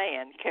Wings of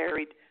Man,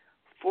 carried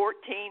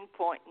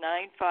 14.95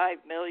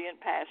 million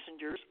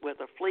passengers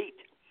with a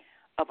fleet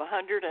of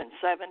 177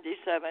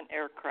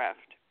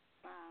 aircraft.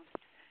 Wow.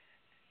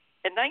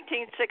 In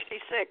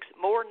 1966,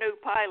 more new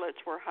pilots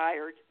were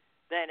hired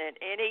than in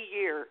any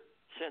year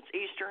since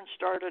Eastern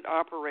started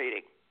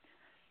operating.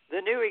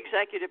 The new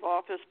executive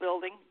office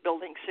building,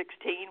 Building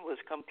 16, was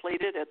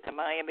completed at the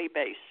Miami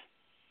base.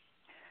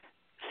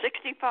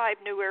 65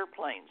 new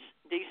airplanes,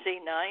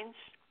 DC-9s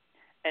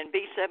and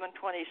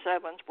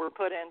B-727s, were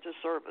put into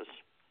service.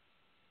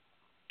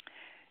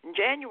 In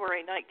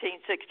January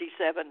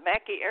 1967,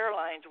 Mackey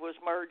Airlines was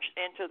merged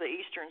into the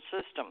Eastern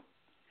system.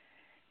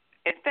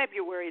 In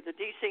February, the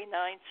DC-9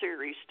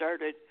 series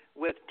started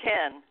with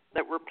 10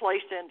 that were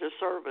placed into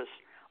service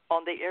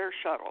on the air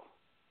shuttle.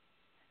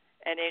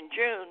 And in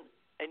June,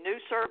 a new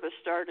service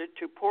started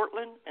to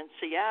Portland and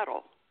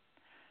Seattle.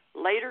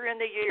 Later in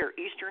the year,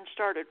 Eastern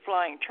started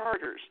flying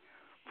charters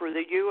for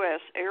the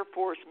U.S. Air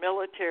Force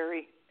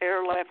Military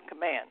Airlift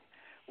Command,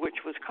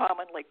 which was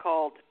commonly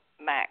called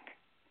MAC.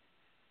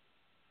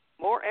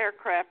 More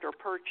aircraft are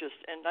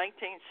purchased in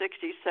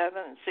 1967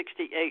 and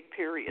 68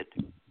 period.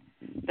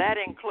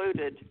 That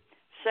included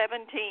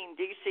 17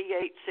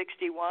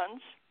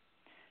 DC-861s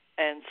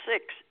and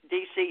 6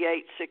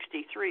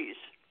 DC-863s.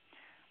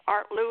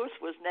 Art Lewis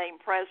was named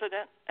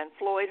president, and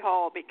Floyd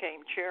Hall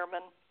became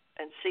chairman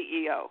and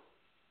CEO.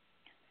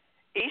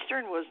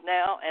 Eastern was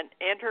now an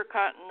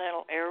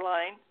intercontinental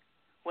airline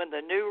when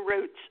the new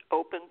routes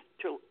opened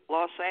to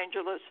Los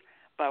Angeles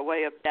by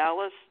way of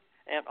Dallas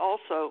and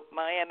also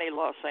Miami,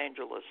 Los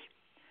Angeles.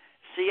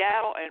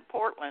 Seattle and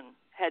Portland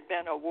had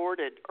been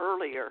awarded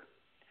earlier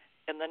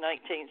in the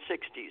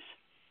 1960s.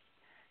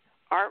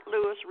 Art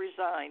Lewis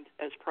resigned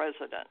as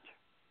president.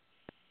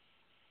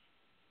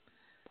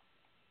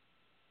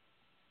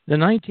 The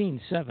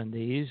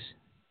 1970s,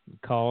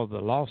 called the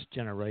Lost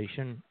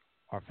Generation,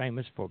 are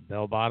famous for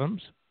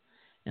bell-bottoms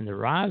and the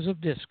rise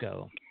of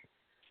disco.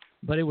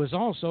 But it was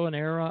also an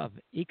era of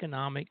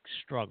economic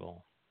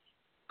struggle,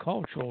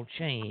 cultural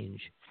change,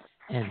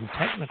 and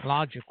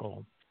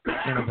technological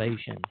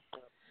innovation.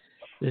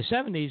 The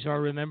 70s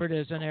are remembered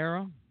as an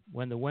era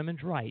when the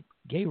women's right,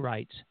 gay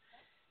rights,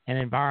 and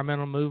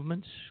environmental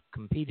movements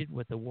competed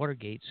with the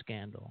Watergate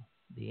scandal,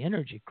 the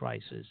energy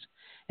crisis,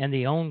 and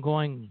the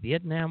ongoing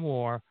Vietnam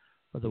War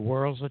for the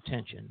world's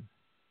attention.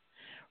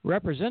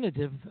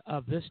 Representative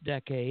of this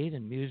decade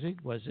in music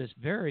was this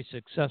very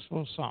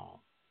successful song.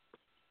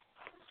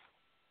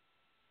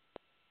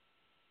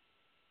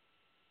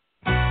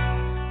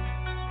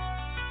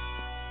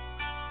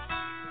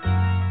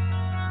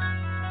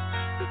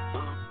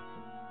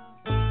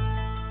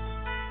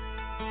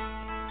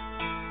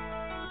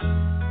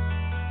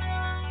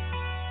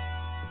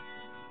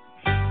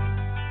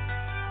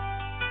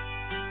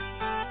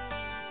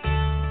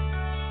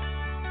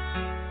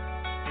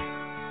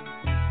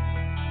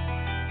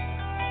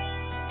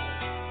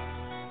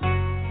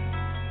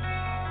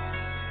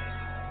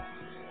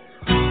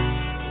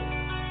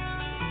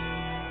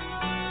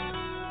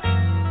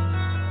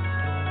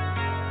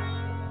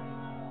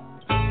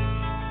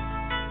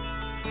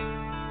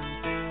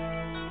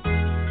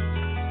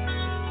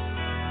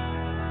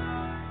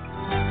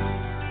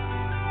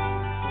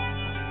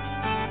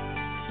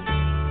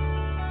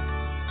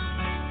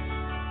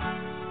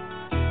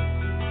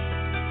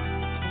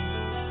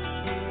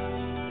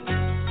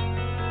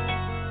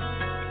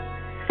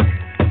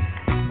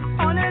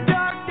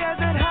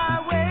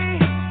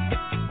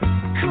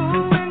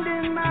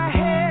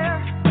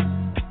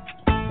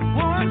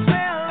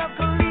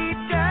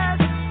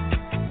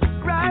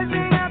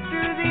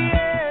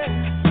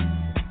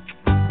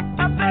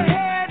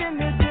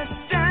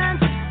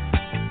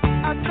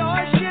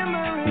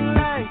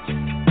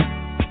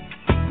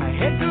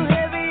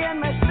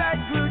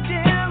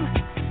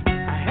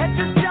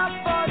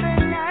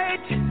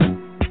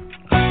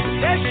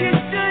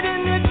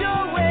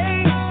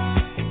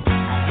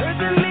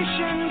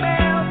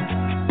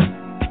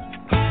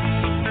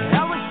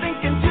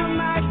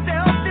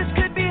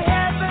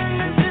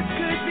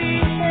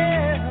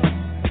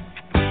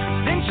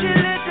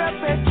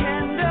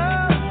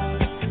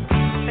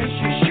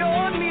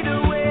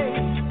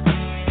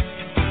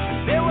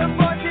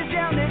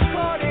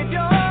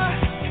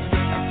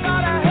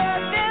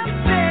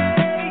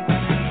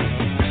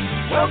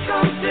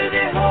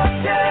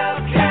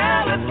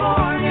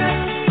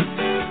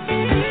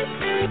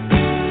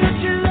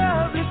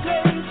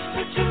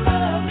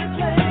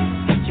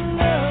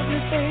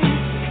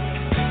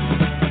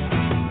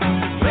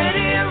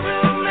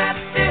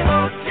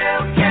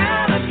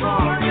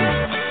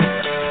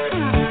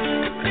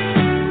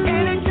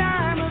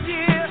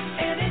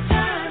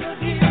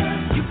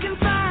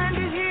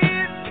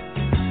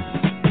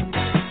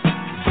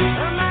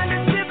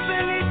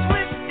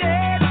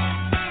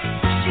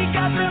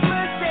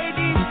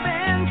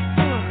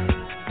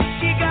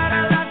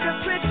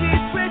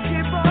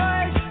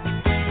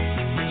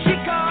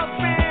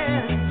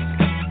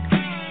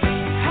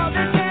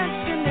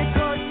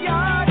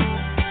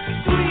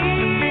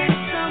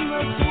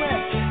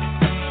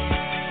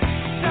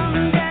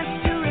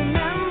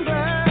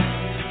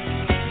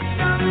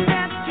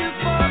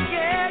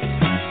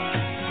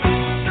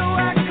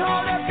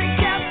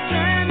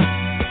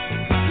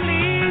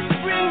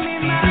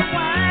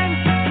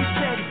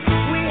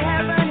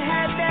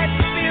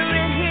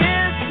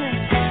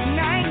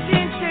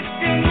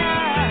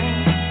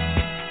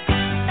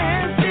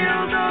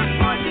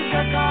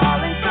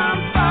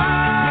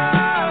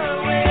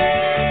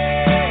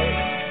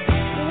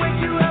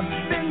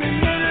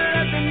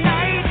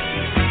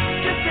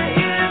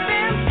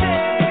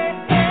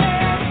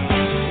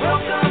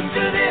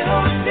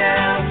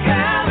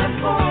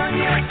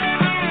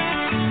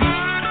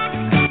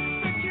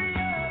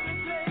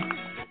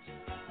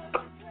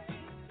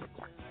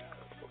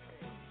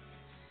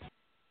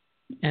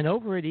 And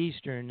over at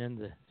Eastern in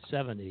the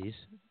 70s,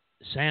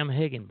 Sam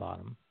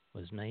Higginbottom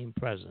was named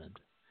president.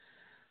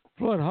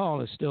 Floyd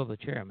Hall is still the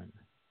chairman.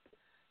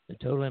 The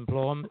total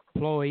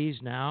employees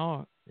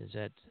now is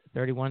at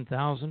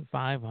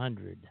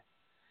 31,500.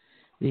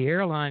 The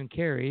airline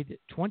carried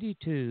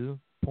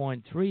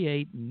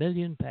 22.38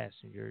 million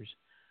passengers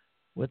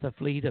with a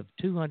fleet of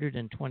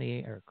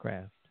 220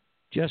 aircraft.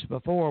 Just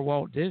before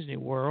Walt Disney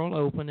World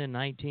opened in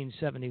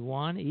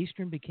 1971,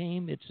 Eastern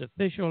became its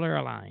official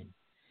airline.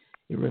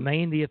 It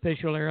remained the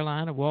official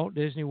airline of Walt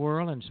Disney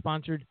World and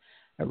sponsored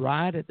a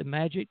ride at the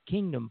Magic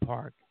Kingdom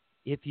Park,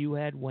 If You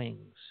Had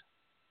Wings.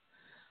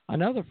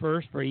 Another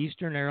first for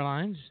Eastern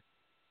Airlines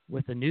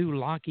with the new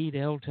Lockheed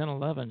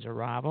L-1011's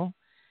arrival,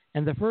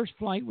 and the first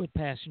flight with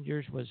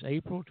passengers was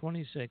April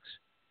 26,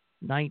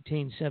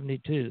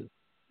 1972.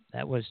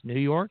 That was New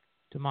York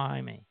to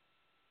Miami.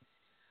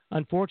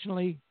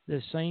 Unfortunately,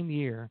 this same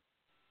year,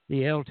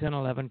 the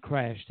L-1011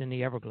 crashed in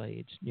the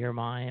Everglades near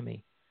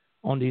Miami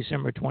on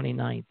December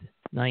 29,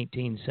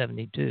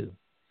 1972.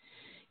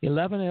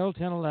 11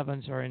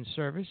 L-1011s are in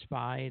service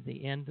by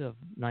the end of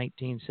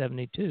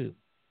 1972.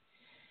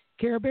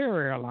 Caribbean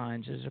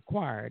Airlines is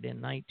acquired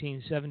in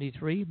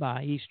 1973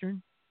 by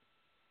Eastern.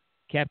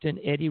 Captain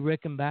Eddie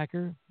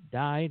Rickenbacker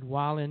died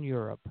while in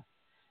Europe,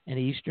 and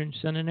Eastern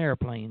sent an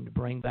airplane to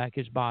bring back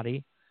his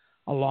body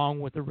along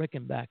with the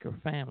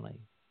Rickenbacker family.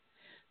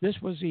 This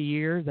was a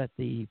year that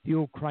the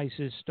fuel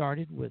crisis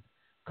started, with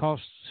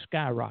costs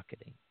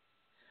skyrocketing.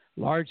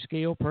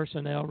 Large-scale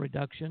personnel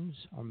reductions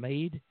are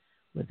made,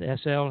 with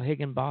S.L.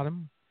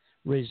 Higginbottom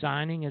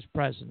resigning as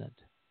president.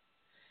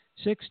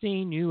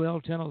 16 new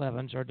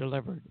L-1011s are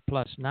delivered,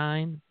 plus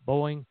 9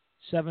 Boeing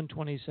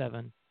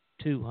 727-200s.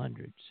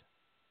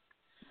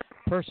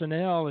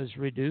 Personnel is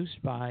reduced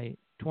by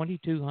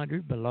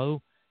 2,200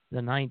 below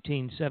the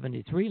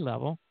 1973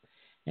 level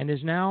and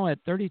is now at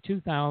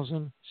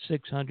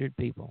 32,600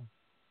 people.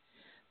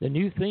 The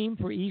new theme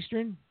for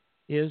Eastern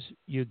is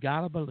You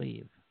Gotta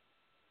Believe.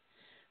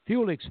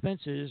 Fuel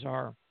expenses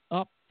are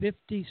up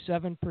 57%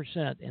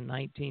 in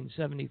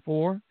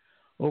 1974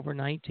 over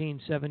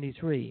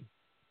 1973.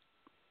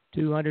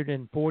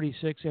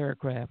 246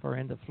 aircraft are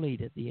in the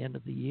fleet at the end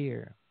of the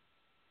year.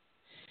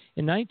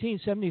 In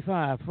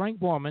 1975, Frank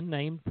Borman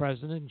named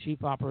President and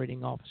Chief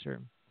Operating Officer.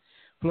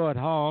 Floyd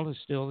Hall is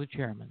still the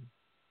chairman.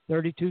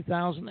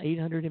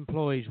 32,800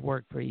 employees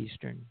work for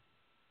Eastern.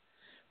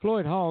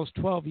 Floyd Hall's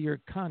 12-year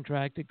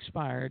contract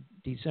expired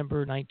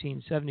December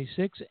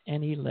 1976,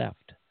 and he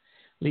left,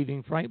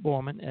 leaving Frank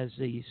Borman as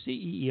the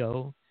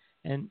CEO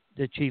and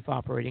the Chief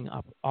Operating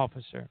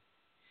Officer.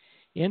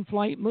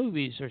 In-flight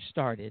movies are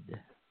started.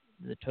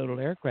 The total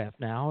aircraft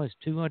now is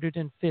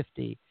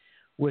 250,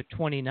 with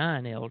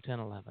 29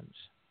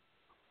 L-1011s.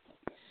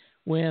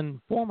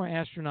 When former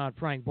astronaut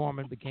Frank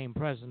Borman became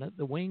president,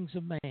 the Wings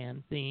of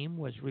Man theme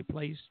was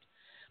replaced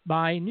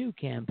by a new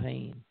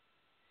campaign,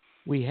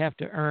 We Have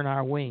to Earn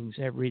Our Wings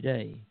Every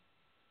Day.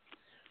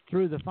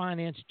 Through the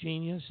finance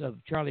genius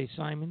of Charlie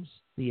Simons,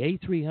 the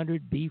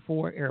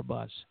A300B4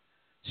 Airbus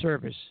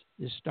service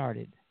is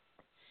started.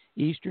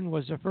 Eastern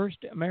was the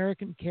first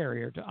American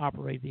carrier to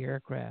operate the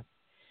aircraft,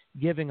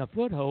 giving a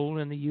foothold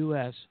in the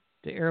U.S.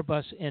 to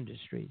Airbus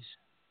Industries.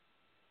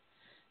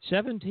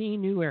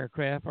 17 new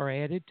aircraft are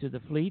added to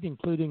the fleet,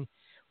 including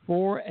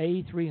 4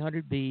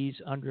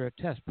 A300Bs under a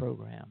test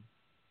program.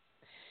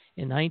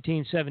 In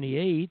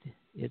 1978,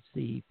 it's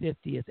the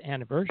 50th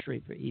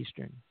anniversary for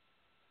Eastern.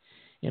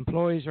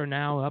 Employees are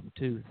now up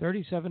to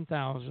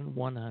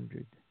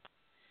 37,100.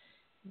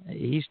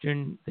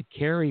 Eastern, the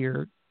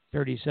carrier,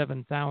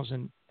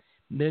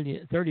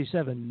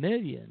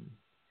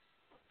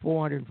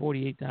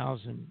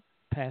 37,448,000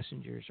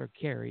 passengers are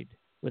carried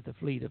with a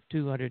fleet of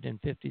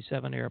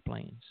 257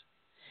 airplanes.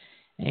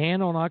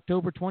 And on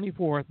October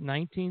 24,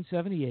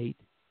 1978,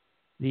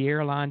 the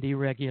Airline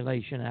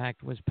Deregulation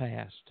Act was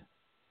passed.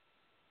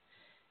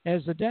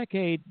 As the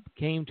decade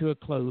came to a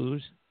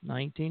close,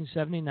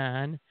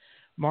 1979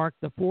 marked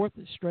the fourth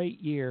straight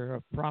year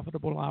of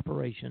profitable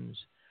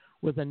operations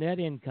with a net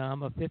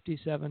income of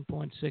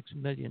 $57.6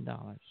 million.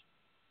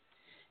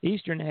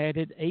 Eastern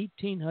added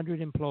 1,800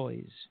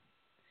 employees.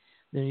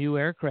 The new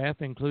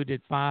aircraft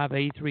included 5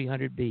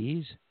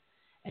 A300Bs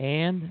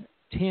and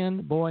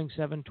 10 Boeing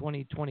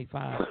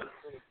 225s,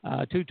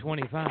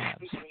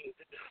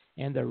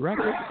 and the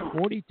record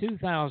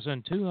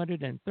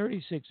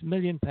 42,236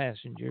 million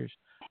passengers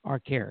are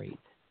carried.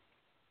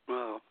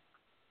 Wow.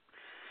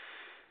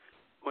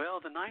 Well,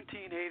 the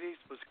 1980s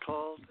was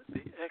called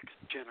the X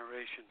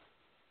generation.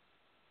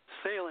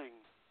 Sailing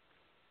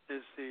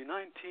is the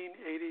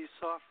 1980s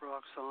soft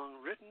rock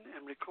song written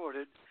and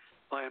recorded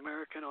by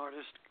American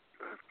artist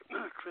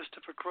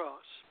Christopher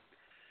Cross.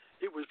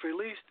 It was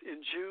released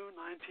in June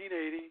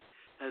 1980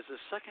 as the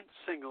second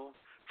single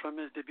from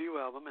his debut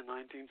album in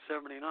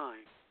 1979.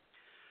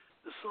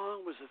 The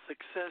song was a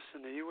success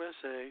in the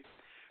USA,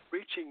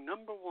 reaching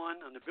number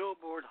 1 on the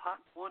Billboard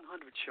Hot 100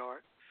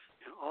 chart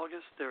on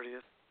August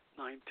 30th,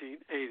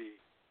 1980.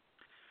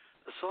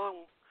 The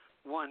song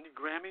won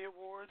Grammy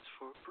Awards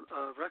for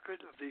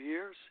Record of the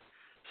Year,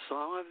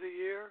 Song of the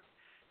Year,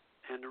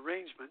 and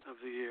Arrangement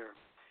of the Year,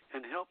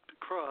 and helped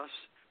Cross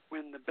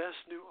win the Best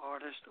New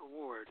Artist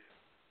Award.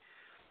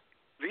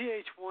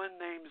 VH1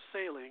 named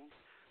Sailing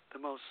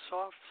the most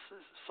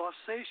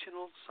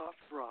sensational soft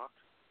rock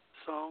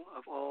song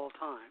of all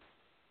time.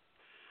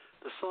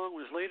 The song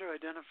was later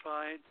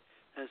identified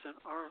as an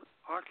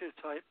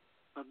archetype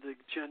of the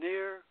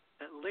genre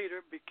that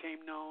later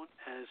became known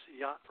as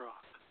yacht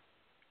rock.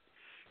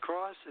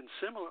 Cross and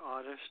similar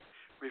artists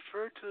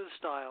referred to the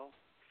style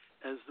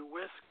as the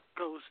West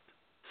Coast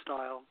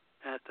style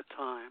at the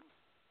time.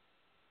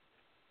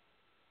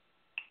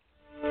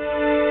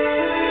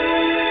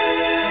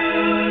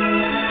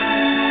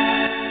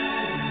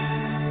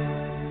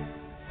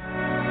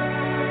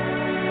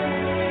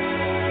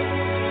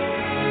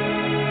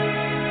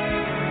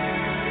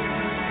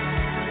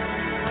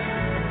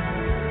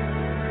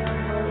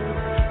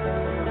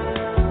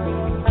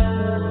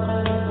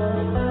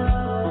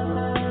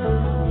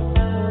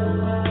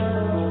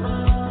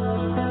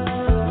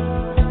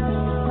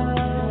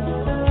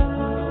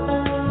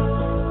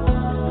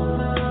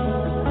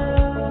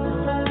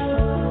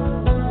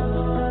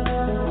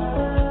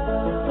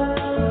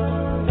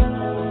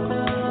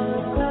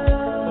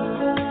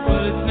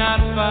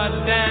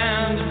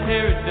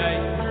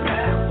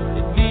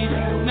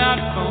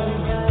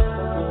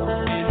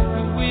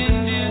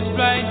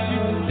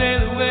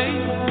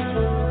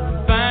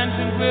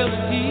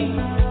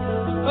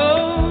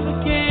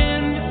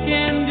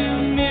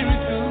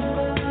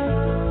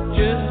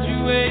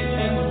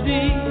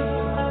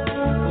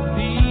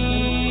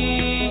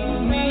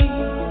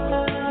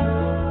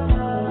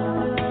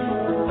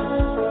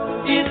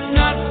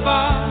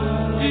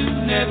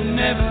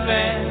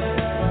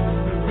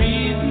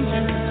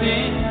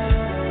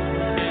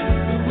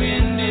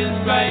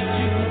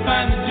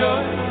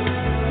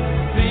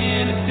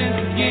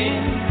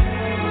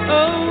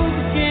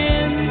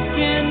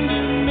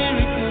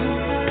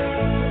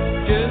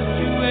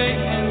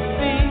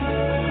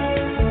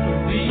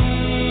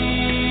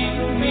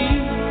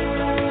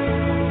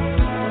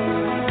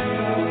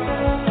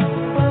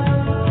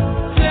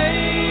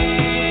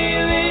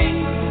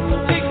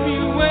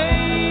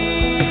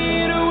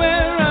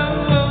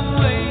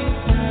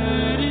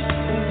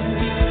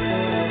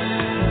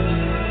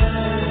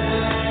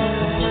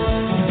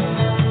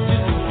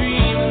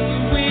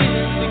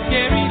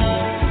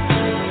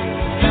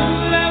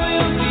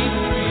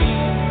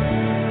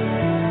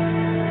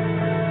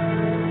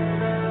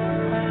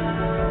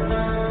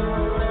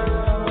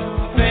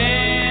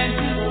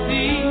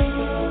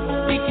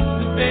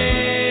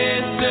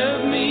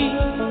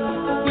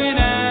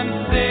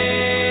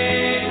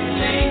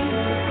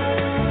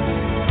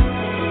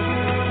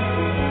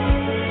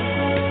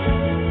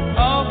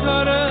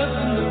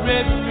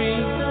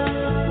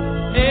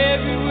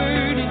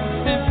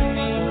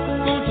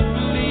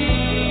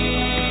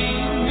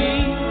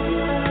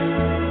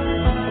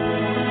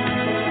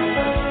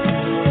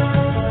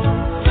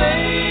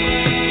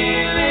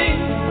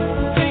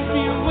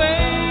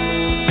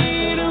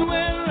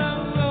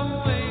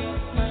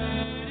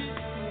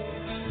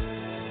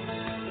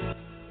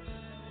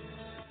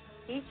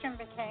 Eastern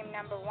became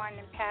number one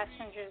in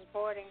passengers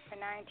boarding for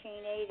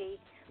 1980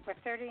 with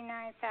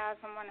 39,152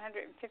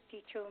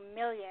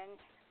 million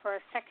for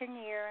a second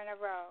year in a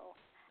row.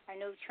 A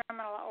new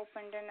terminal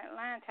opened in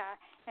Atlanta,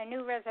 and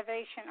new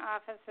reservation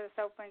offices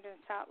opened in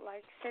Salt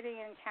Lake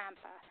City and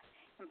Tampa.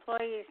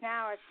 Employees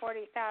now at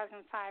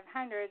 40,500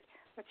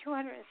 with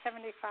 275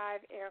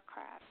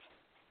 aircraft.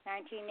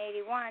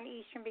 1981,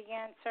 Eastern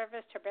began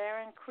service to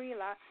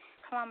Barranquilla,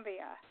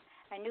 Colombia.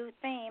 A new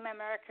theme,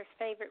 America's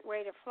Favorite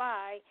Way to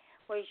Fly,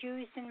 was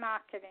used in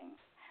marketing.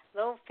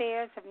 Low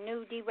fares of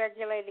new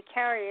deregulated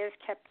carriers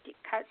cut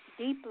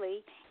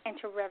deeply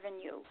into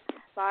revenue.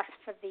 Loss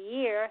for the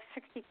year,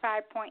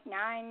 $65.9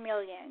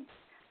 million.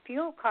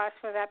 Fuel costs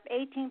was up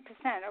 18%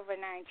 over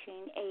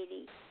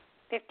 1980.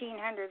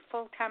 1,500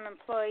 full-time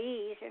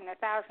employees and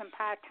 1,000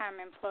 part-time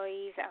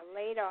employees are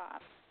laid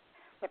off.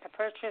 With the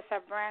purchase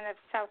of Brand of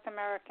South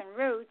American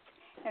routes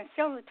and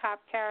still the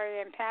top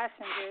carrier in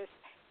passengers,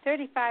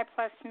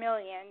 35-plus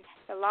million,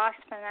 the loss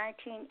for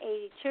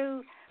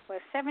 1982 was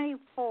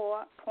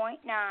 $74.9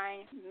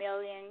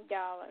 million.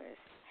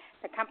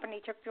 The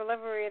company took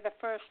delivery of the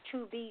first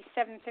two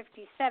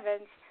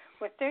B-757s,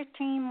 with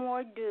 13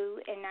 more due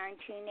in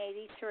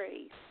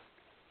 1983.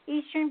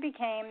 Eastern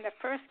became the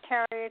first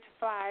carrier to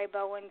fly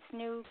Boeing's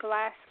new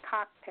glass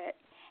cockpit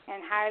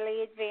and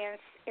highly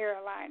advanced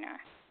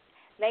airliner.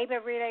 Labor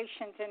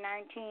relations in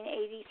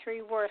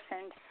 1983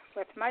 worsened,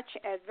 with much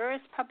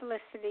adverse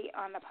publicity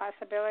on the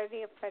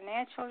possibility of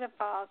financial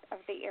default of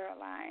the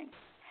airline.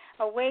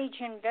 A wage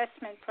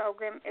investment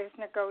program is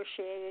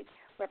negotiated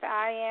with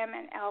IM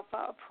and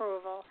Alpha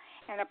approval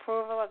and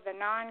approval of the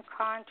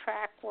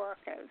non-contract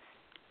workers.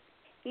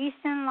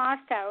 Eastern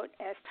lost out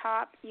as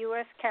top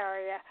U.S.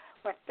 carrier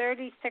with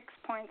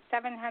 36.788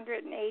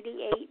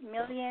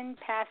 million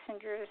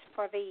passengers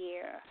for the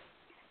year.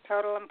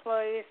 Total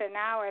employees are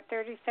now at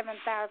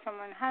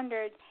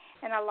 37,100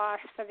 and a loss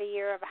for the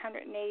year of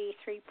 $183.7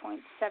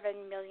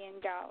 million.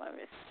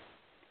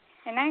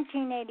 In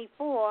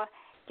 1984,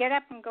 Get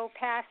Up and Go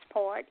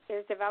Passport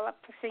is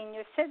developed for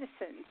senior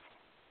citizens.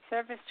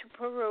 Service to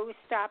Peru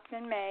stopped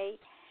in May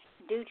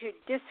due to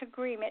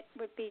disagreement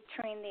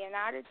between the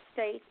United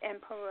States and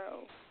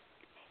Peru.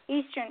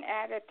 Eastern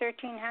added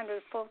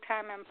 1,300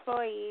 full-time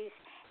employees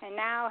and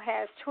now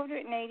has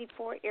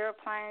 284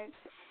 airplanes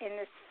in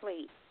its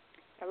fleet.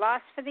 The loss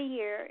for the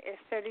year is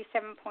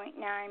 $37.9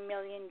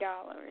 million.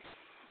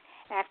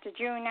 After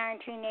June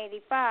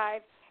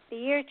 1985, the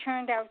year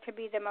turned out to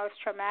be the most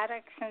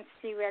traumatic since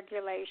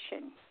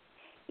deregulation.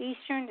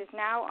 Eastern is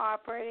now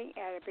operating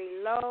at a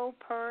below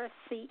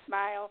per-seat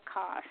mile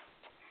cost.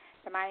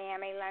 The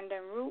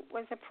Miami-London route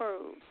was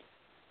approved.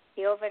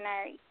 The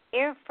overnight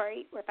air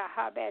freight with a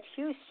hub at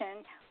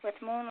Houston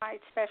with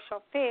Moonlight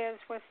Special Fares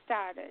was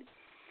started.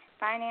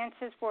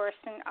 Finances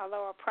worsened,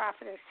 although a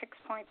profit of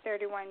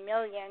 $6.31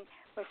 million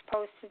was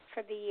posted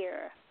for the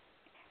year.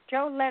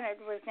 Joe Leonard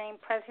was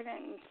named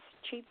President and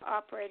Chief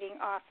Operating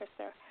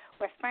Officer,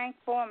 with Frank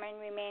Borman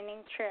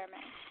remaining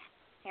Chairman.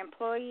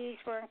 Employees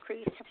were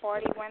increased to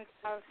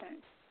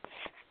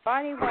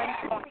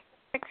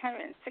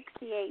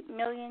 41.668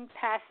 million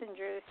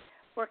passengers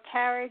were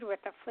carried with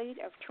a fleet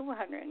of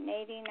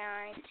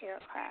 289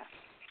 aircraft.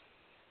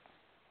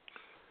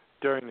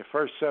 During the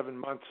first 7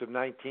 months of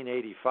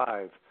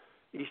 1985,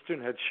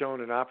 Eastern had shown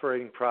an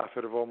operating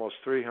profit of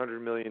almost $300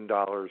 million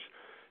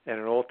and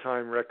an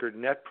all-time record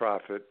net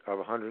profit of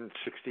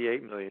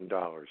 $168 million.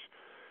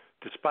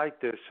 Despite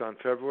this, on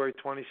February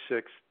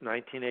 26,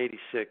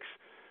 1986,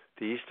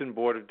 the Eastern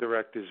Board of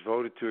Directors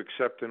voted to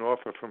accept an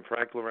offer from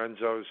Frank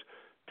Lorenzo's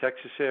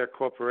Texas Air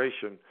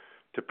Corporation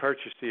to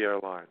purchase the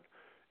airline.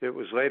 It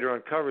was later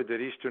uncovered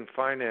that Eastern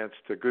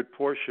financed a good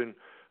portion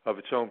of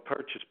its own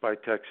purchase by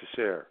Texas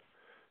Air.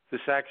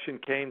 This action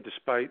came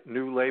despite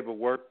new labor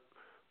work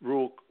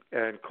rule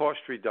and cost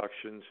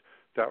reductions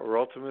that were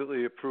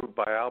ultimately approved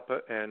by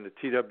ALPA and the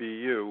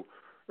TWU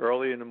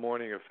early in the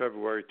morning of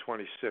February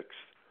 26th.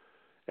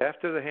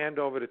 After the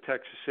handover to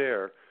Texas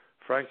Air,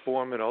 Frank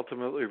Borman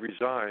ultimately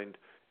resigned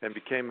and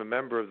became a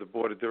member of the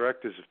board of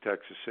directors of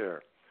Texas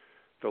Air.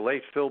 The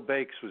late Phil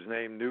Bakes was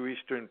named new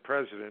Eastern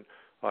president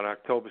on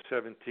October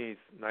 17,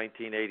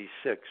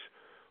 1986,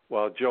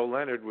 while Joe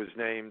Leonard was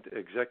named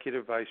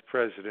executive vice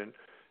president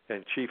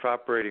and chief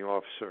operating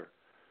officer.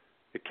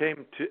 It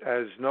came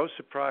as no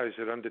surprise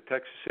that under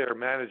Texas Air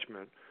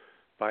management,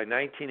 by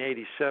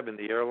 1987,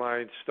 the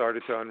airline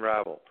started to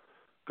unravel,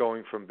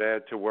 going from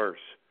bad to worse.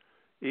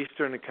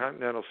 Eastern and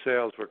Continental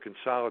sales were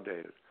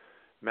consolidated.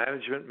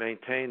 Management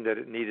maintained that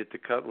it needed to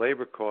cut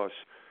labor costs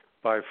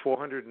by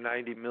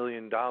 $490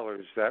 million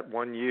that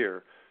 1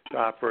 year to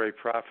operate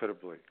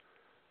profitably.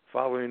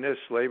 Following this,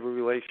 labor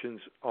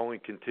relations only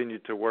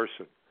continued to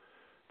worsen.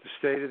 The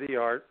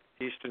state-of-the-art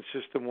Eastern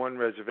System 1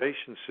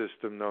 reservation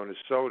system, known as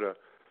SOTA,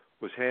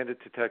 was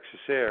handed to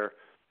Texas Air,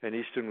 and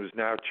Eastern was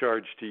now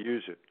charged to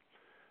use it.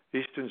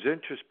 Eastern's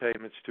interest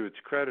payments to its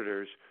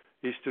creditors,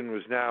 Eastern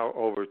was now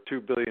over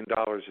 $2 billion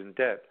in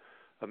debt,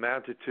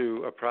 amounted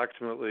to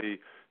approximately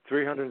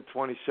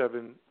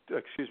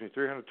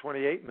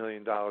 $328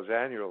 million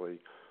annually,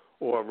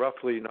 or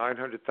roughly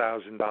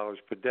 $900,000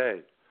 per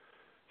day.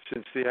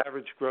 Since the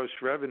average gross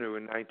revenue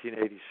in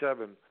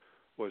 1987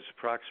 was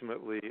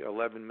approximately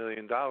 $11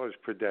 million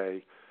per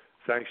day,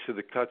 thanks to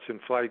the cuts in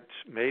flights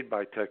made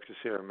by Texas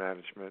Air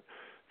management,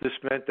 this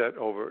meant that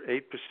over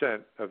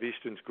 8% of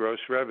Eastern's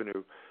gross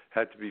revenue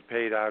had to be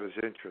paid out as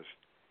interest.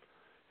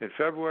 In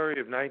February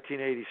of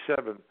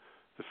 1987,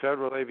 the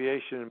Federal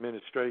Aviation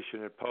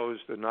Administration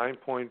imposed a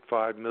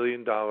 $9.5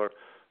 million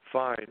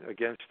fine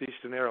against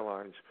Eastern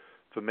Airlines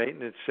for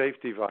maintenance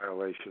safety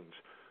violations,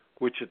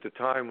 which at the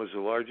time was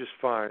the largest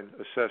fine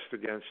assessed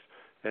against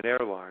an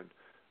airline.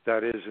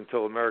 That is,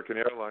 until American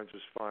Airlines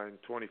was fined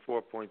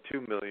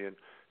 $24.2 million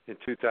in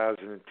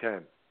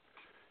 2010.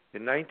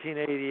 In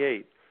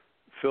 1988,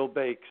 Phil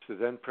Bakes, the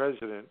then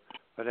president,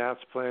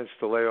 announced plans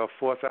to lay off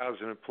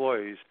 4,000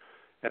 employees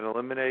and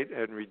eliminate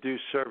and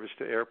reduce service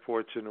to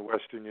airports in the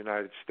western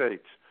United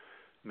States,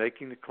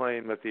 making the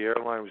claim that the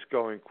airline was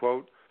going,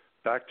 quote,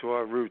 back to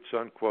our roots,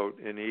 unquote,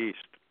 in the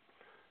East.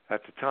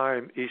 At the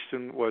time,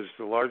 Eastern was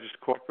the largest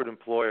corporate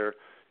employer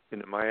in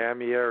the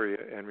Miami area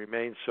and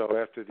remained so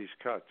after these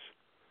cuts.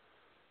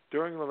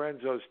 During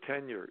Lorenzo's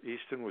tenure,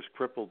 Eastern was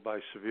crippled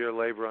by severe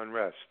labor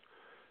unrest.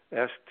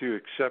 Asked to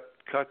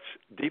accept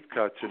deep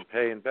cuts in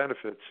pay and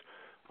benefits,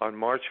 on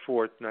March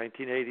 4,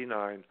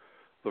 1989,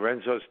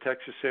 Lorenzo's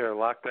Texas Air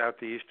locked out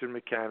the Eastern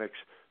mechanics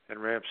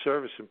and ramp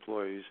service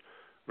employees,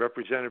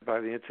 represented by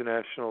the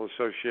International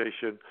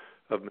Association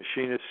of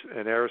Machinists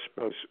and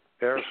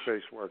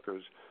Aerospace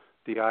Workers,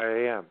 the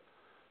IAM.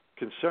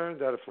 Concerned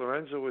that if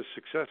Lorenzo was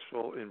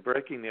successful in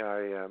breaking the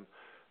IAM,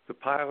 the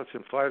pilots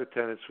and flight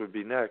attendants would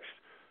be next,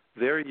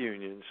 their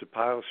unions, the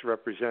pilots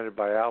represented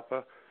by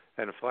ALPA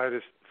and the flight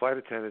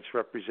attendants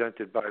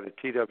represented by the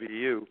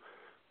TWU,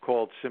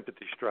 called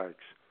sympathy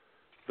strikes.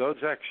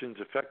 Those actions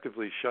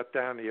effectively shut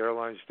down the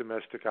airline's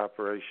domestic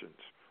operations.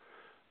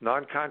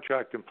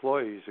 Non-contract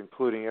employees,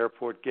 including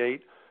airport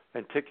gate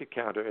and ticket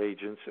counter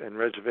agents and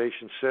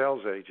reservation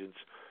sales agents,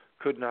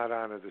 could not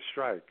honor the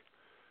strike.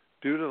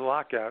 Due to the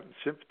lockout and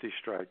sympathy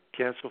strike,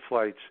 canceled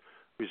flights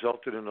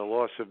resulted in a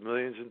loss of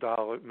millions of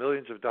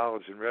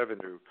dollars in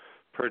revenue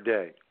per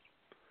day.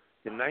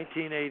 In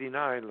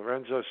 1989,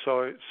 Lorenzo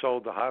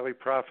sold the highly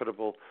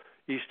profitable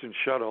Eastern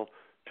Shuttle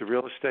to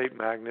real estate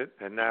magnate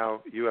and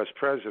now U.S.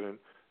 President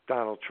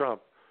Donald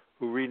Trump,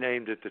 who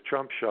renamed it the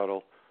Trump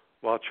Shuttle,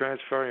 while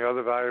transferring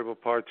other valuable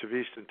parts of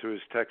Eastern to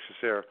his Texas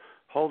Air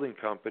holding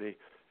company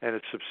and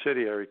its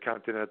subsidiary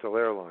Continental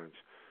Airlines,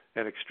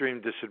 an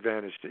extreme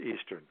disadvantage to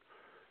Eastern.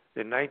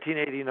 In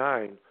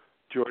 1989,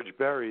 George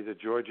Berry, the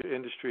Georgia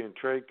Industry and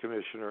Trade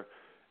Commissioner,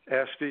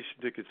 asked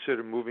Eastern to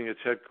consider moving its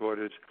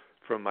headquarters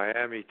from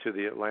Miami to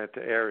the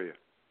Atlanta area.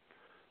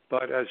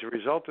 But as a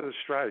result of the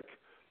strike,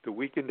 the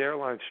weakened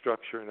airline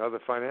structure and other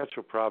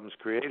financial problems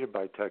created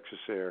by Texas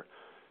Air,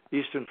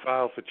 Eastern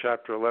filed for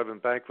Chapter 11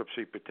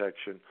 bankruptcy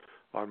protection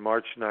on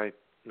March 9,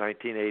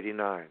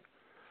 1989.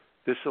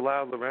 This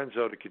allowed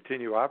Lorenzo to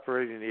continue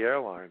operating the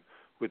airline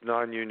with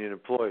non-union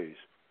employees.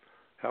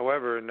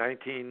 However, in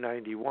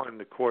 1991,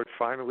 the court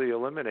finally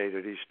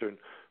eliminated Eastern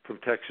from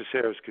Texas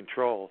Air's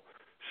control,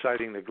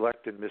 citing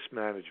neglect and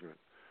mismanagement.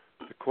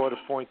 The court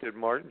appointed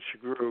Martin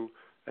Shigrew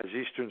as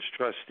Eastern's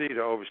trustee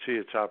to oversee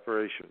its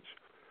operations.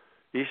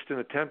 Eastern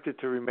attempted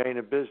to remain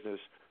in business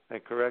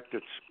and correct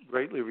its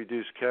greatly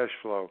reduced cash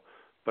flow,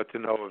 but to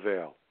no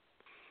avail.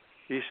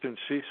 Eastern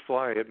ceased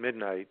flying at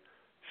midnight,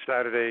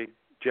 Saturday,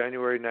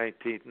 January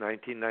 19,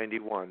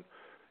 1991,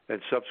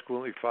 and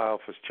subsequently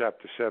filed for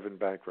Chapter 7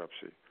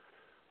 bankruptcy.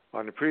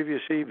 On the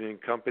previous evening,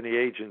 company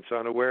agents,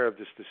 unaware of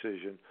this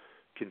decision,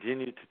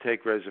 continued to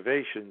take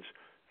reservations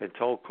and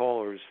told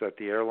callers that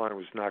the airline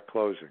was not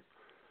closing.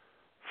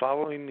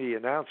 Following the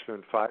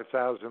announcement,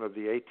 5,000 of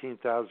the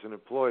 18,000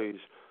 employees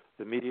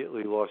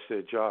immediately lost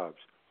their jobs.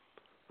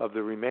 Of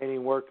the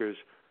remaining workers,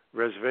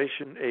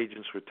 reservation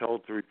agents were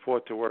told to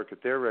report to work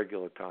at their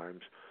regular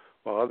times,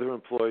 while other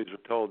employees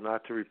were told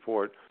not to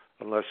report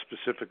unless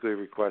specifically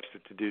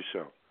requested to do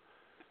so.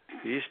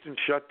 The Eastern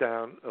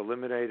shutdown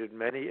eliminated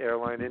many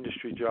airline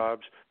industry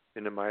jobs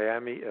in the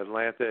Miami,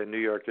 Atlanta, and New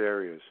York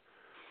areas.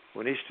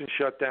 When Eastern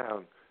shut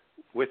down,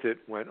 with it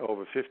went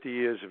over 50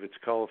 years of its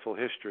colorful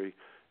history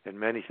and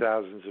many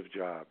thousands of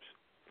jobs.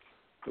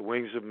 The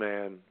wings of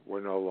man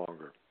were no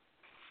longer.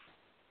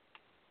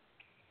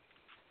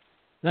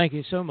 Thank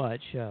you so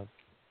much,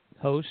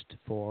 host,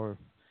 for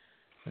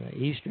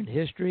Eastern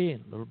history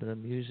and a little bit of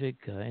music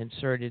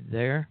inserted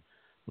there,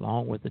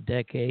 along with the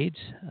decades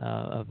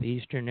of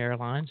Eastern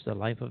Airlines, the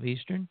life of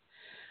Eastern.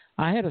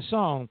 I had a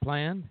song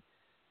planned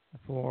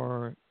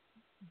for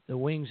The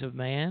Wings of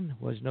Man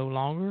was no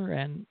longer,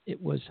 and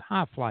it was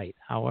High Flight.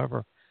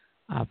 However,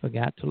 I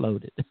forgot to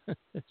load it.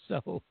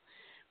 So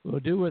we'll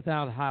do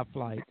without High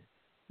Flight,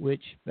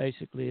 which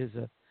basically is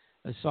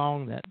a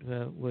song that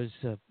was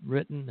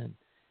written and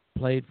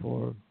played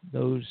for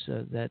those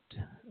that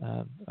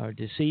are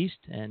deceased,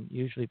 and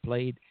usually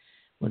played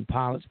when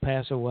pilots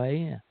pass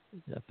away,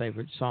 a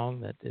favorite song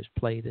that is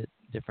played at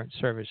different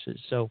services.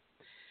 So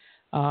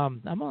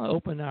I'm going to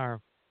open our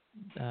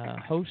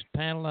host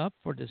panel up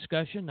for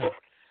discussion of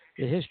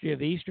the history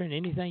of Eastern.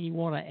 Anything you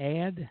want to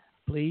add,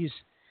 please,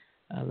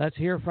 let's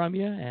hear from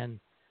you and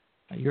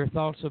your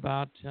thoughts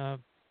about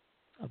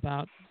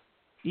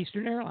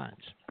Eastern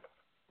Airlines.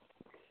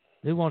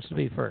 Who wants to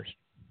be first?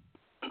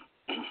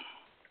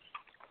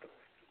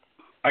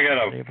 I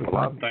got a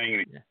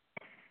thing.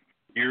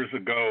 Years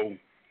ago,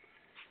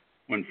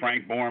 when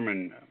Frank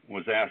Borman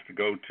was asked to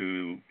go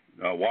to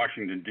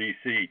Washington,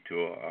 D.C.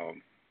 to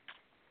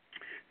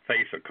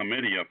face a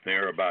committee up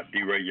there about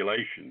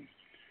deregulation,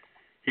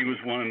 he was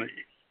one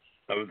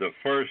of the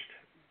first,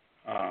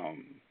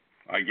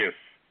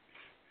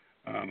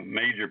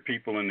 major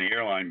people in the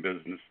airline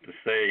business to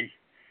say,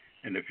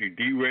 and if you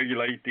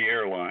deregulate the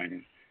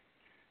airline,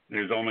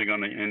 there's only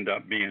going to end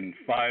up being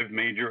 5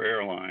 major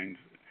airlines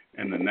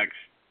in the next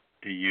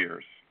 2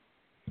 years.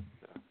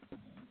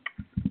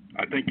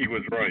 I think he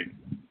was right.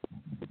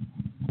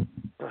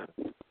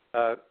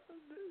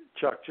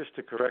 Chuck, just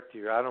to correct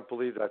you, I don't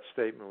believe that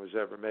statement was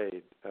ever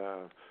made,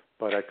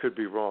 but I could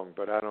be wrong.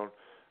 But I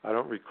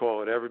don't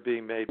recall it ever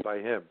being made by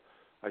him.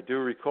 I do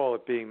recall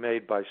it being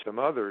made by some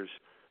others,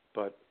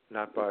 but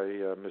not by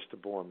Mr.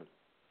 Borman.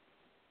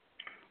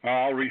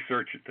 I'll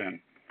research it then.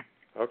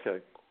 Okay.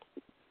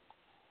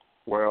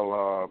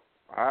 Well,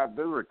 I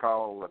do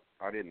recall that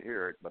I didn't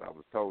hear it, but I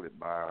was told it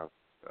by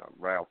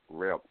Ralph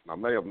Rep. I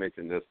may have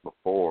mentioned this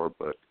before,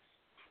 but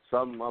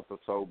some month or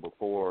so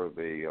before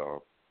the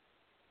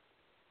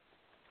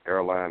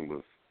airline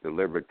was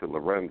delivered to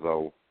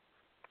Lorenzo,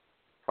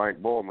 Frank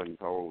Borman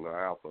told the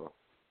Alpha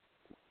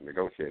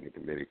negotiating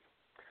committee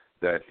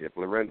that if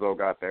Lorenzo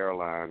got the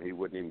airline, he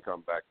wouldn't even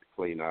come back to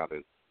clean out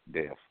his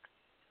desk.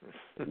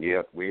 And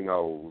yet we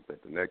know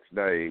that the next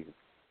day,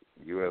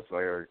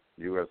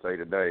 USA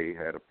Today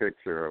had a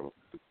picture of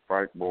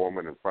Frank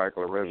Borman and Frank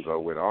Lorenzo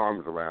with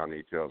arms around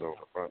each other on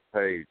the front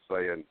page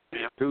saying,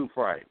 2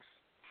 Franks.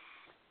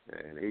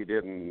 And he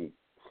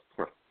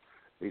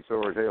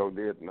sure as hell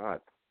did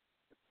not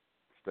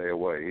stay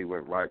away. He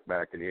went right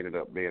back and he ended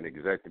up being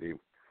executive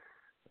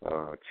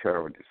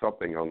chairman to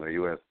something on the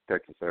U.S.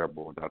 Texas Air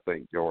Board. I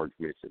think George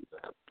mentioned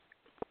that.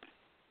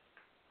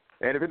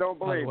 And if you don't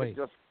believe it,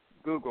 just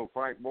Google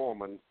Frank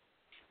Borman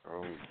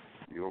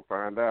you'll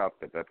find out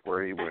that that's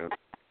where he went.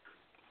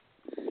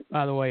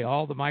 By the way,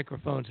 all the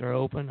microphones are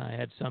open. I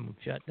had some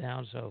shut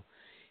down, so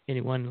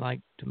anyone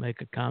like to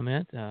make a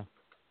comment,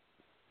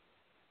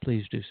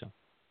 please do so.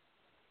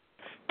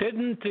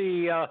 Didn't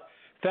the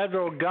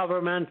federal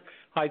government,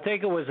 I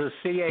think it was a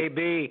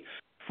CAB,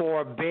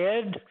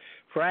 forbid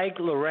Frank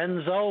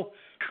Lorenzo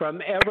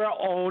from ever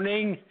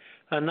owning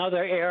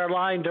another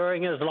airline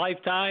during his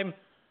lifetime?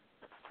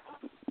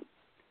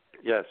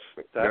 Yes,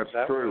 that's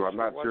true. I'm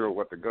not sure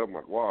what the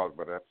government was,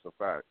 but that's a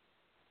fact.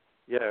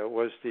 Yeah, it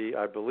was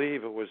I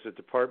believe it was the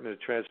Department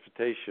of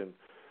Transportation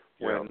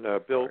when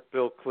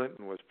Bill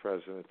Clinton was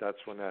president. That's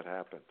when that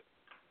happened.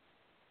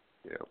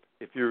 Yeah.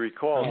 If you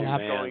recall,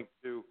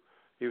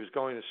 he was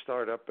going to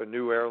start up a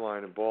new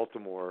airline in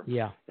Baltimore.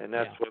 Yeah. And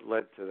that's what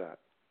led to that.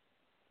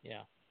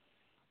 Yeah.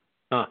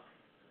 Huh.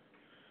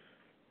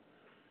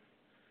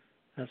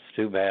 That's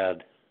too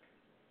bad.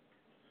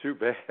 Too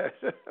bad.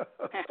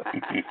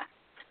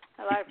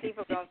 A lot of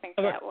people don't think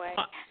that way.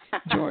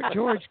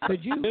 George,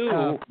 could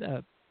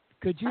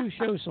you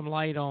show some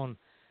light on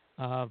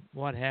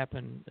what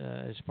happened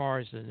as far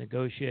as the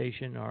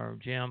negotiation, or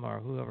Jim or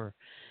whoever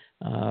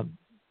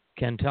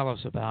can tell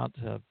us about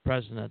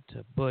President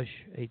Bush,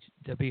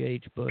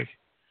 W.H. Bush,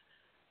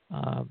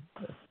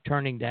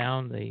 turning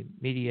down the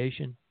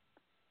mediation?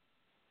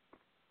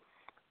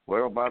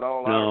 Well, about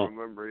all I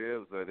remember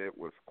is that it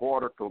was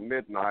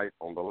 1:45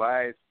 on the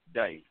last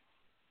day,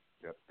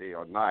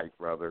 or night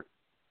rather.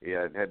 He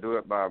had to do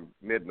it by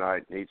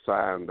midnight, and he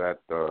signed that,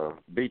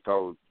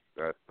 vetoed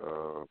that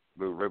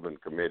Blue Ribbon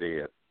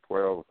Committee at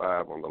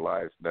 12:05 on the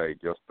last day,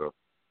 just to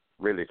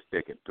really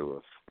stick it to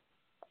us.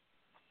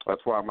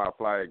 That's why my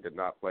flag did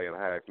not play in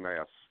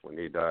half-mast when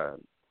he died.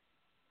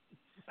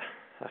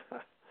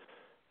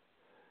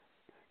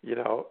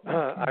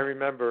 I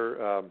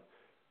remember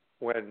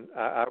when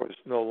I was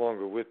no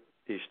longer with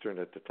Eastern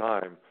at the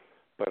time,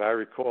 but I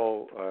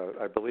recall,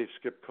 I believe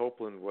Skip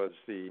Copeland was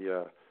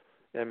the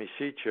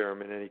MEC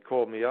chairman, and he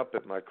called me up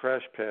at my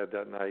crash pad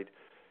that night,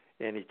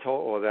 and he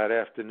or that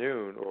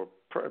afternoon, or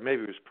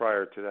maybe it was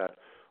prior to that,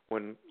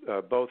 when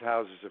both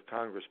houses of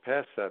Congress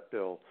passed that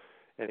bill,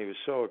 and he was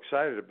so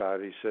excited about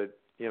it. He said,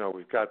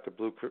 we've got the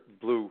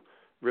Blue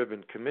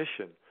Ribbon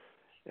Commission.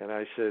 And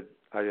I said,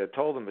 I had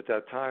told him at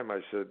that time,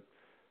 I said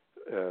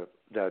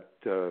that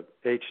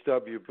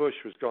H.W.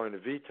 Bush was going to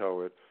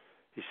veto it.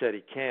 He said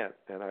he can't,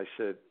 and I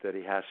said that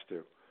he has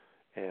to.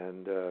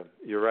 And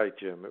you're right,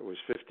 Jim. It was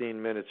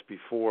 15 minutes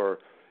before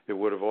it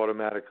would have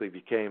automatically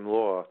became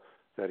law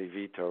that he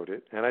vetoed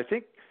it. And I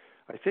think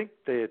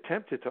they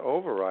attempted to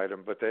override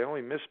him, but they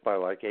only missed by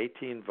like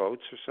 18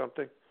 votes or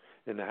something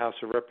in the House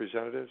of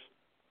Representatives.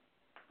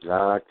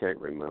 I can't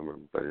remember,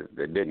 but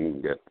they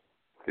didn't get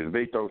his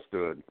veto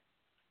stood.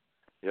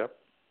 Yep.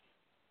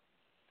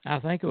 I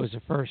think it was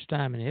the first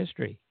time in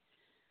history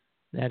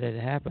that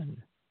it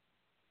happened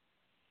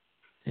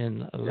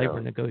in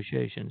labor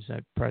negotiations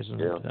that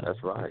President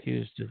that's right.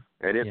 refused to.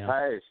 And it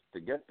passed to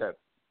get that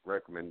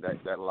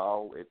that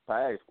law. It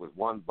passed with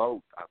one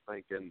vote, I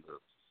think, in the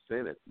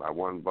Senate by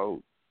one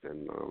vote,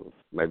 and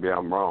maybe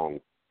I'm wrong,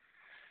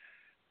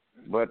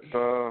 but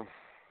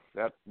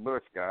that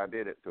Bush guy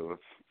did it to us.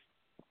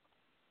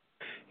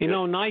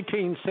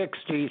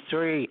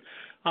 1963,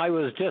 I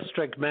was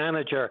district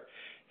manager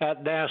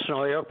at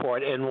National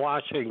Airport in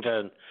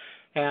Washington,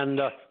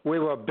 and we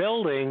were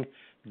building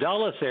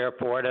Dulles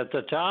Airport at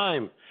the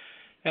time.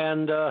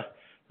 And the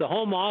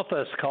home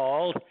office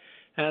called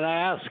and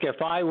asked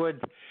if I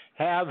would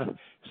have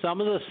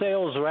some of the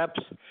sales reps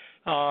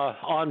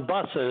on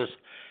buses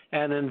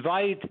and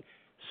invite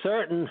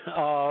certain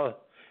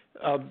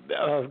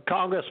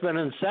congressmen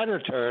and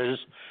senators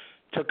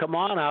to come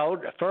on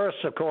out.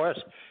 First, of course,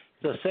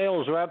 the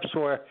sales reps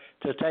were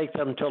to take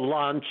them to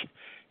lunch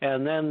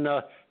and then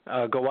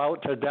go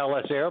out to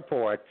Dulles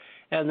Airport.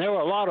 And there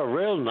were a lot of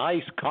real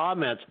nice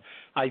comments.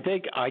 I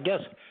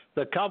guess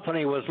the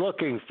company was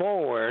looking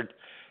forward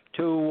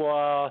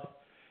to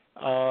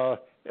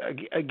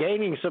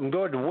gaining some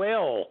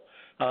goodwill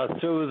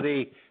through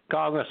the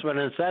congressmen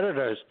and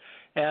senators.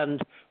 And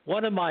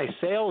one of my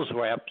sales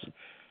reps,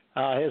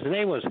 his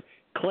name was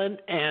Clint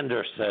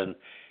Anderson.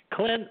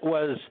 Clint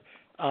was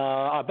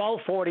about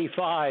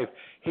 45.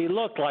 He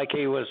looked like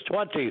he was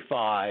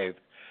 25.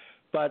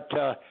 But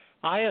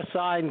I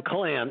assigned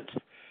Clint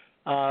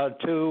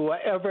to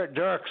Everett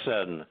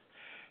Dirksen.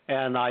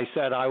 And I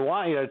said, I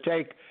want you to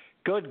take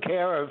good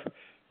care of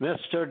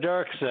Mr.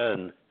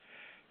 Dirksen.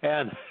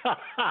 And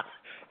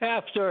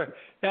after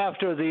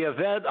the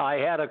event, I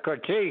had a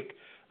critique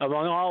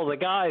among all the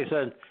guys.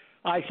 And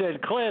I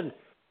said, Clint,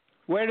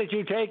 where did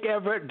you take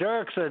Everett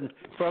Dirksen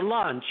for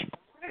lunch?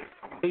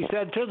 He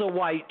said, to the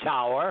White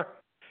Tower.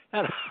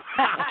 And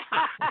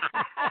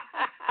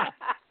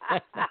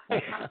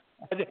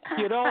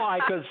I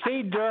could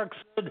see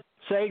Dirksen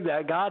saying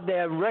that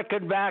goddamn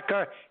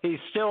Rickenbacker, he's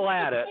still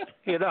at it,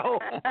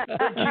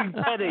 pitching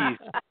pennies.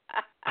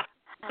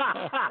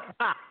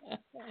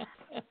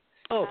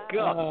 Oh,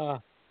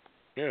 God.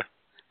 Yeah.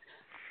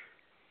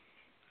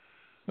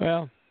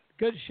 Well,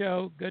 good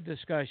show, good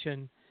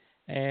discussion,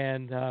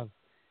 and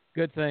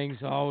good things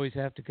always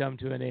have to come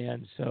to an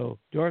end. So,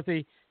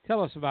 Dorothy,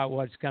 tell us about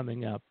what's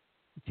coming up,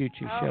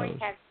 future shows. We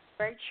have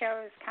great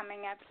shows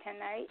coming up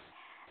tonight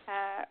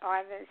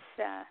or this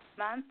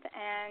month,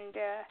 and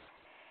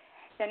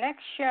the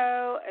next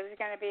show is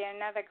going to be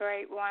another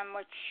great one,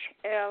 which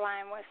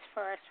airline was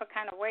first. We're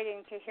kind of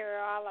waiting to hear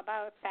all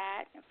about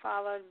that,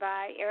 followed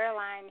by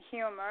Airline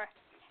Humor.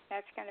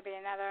 That's going to be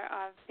another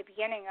of the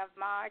beginning of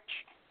March.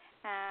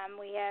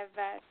 We have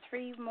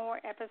 3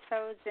 more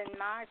episodes in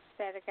March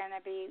that are going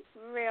to be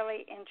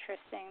really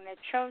interesting. The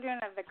Children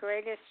of the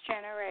Greatest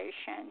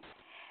Generation,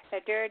 The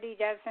Dirty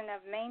Dozen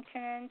of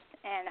Maintenance,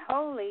 and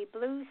Holy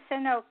Blue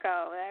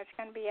Sunoco. That's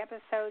going to be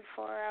episode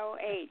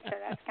 408, so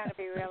that's going to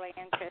be really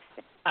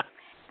interesting.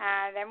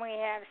 Then we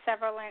have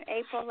several in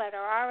April that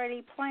are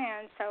already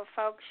planned, so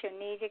folks, you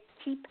need to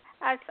keep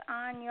us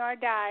on your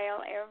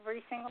dial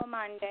every single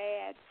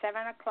Monday at 7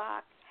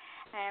 o'clock,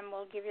 and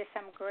we'll give you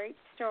some great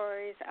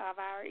stories of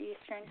our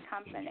Eastern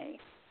company.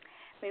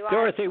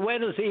 Dorothy,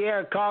 when is the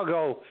Air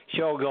Cargo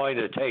show going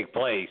to take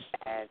place?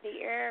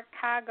 The Air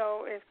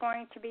Cargo is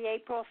going to be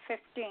April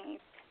 15th.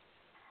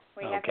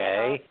 We have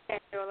Okay. that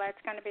schedule.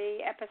 That's going to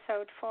be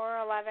episode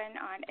 411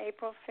 on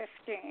April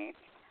 15th.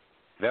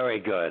 Very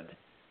good.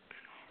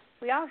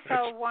 We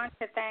also want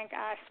to thank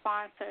our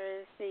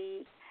sponsors,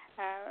 the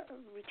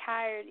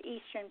Retired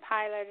Eastern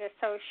Pilot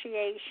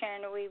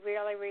Association. We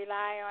really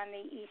rely on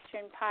the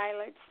Eastern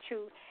pilots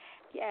to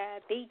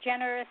be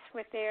generous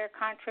with their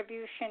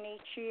contribution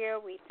each year.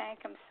 We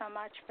thank them so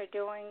much for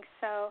doing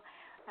so.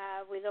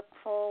 We look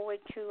forward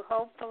to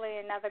hopefully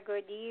another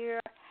good year.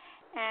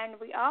 And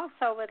we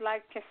also would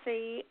like to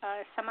see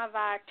some of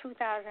our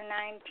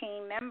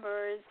 2019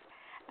 members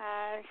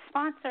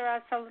sponsor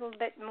us a little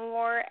bit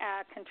more,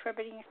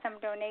 contributing some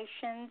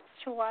donations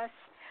to us.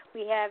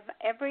 We have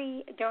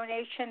every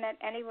donation that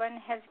anyone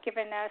has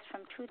given us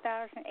from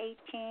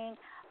 2018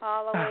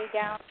 all the way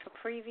down to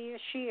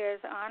previous years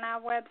on our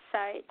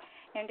website,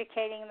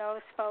 indicating those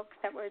folks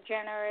that were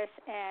generous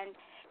and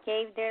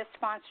gave their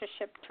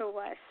sponsorship to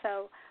us.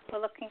 So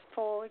we're looking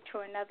forward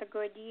to another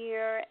good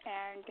year,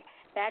 and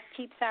that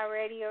keeps our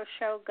radio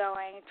show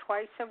going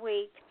twice a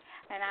week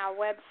on our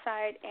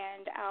website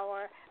and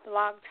our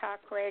Blog Talk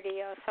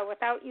Radio. So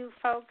without you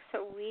folks,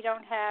 we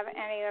don't have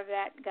any of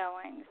that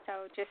going.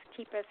 So just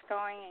keep us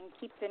going and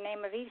keep the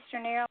name of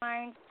Eastern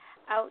Airlines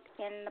out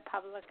in the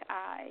public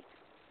eye.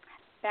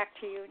 Back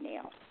to you,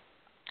 Neil.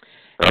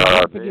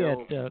 Don't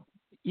forget,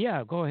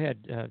 yeah, go ahead,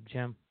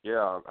 Jim.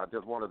 Yeah, I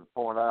just wanted to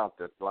point out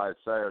that last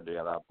Saturday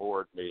at our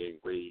board meeting,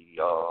 we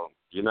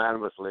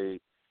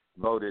unanimously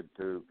voted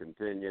to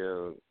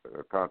continue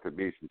a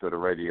contribution to the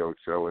radio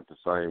show at the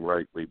same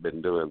rate we've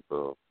been doing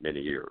for many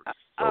years.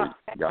 So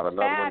we got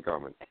another one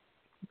coming.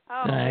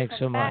 Thanks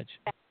so much.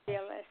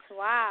 Fabulous.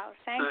 Wow.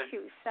 Thank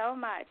you so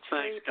much.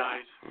 Thanks,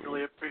 guys.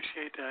 Really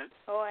appreciate that.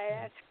 Boy,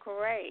 that's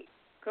great.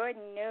 Good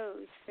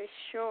news for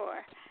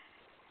sure.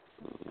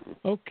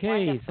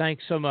 Okay, Wonderful.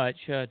 Thanks so much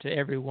to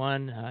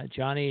everyone.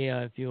 Johnny,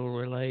 if you'll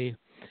relay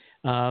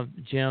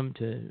Jim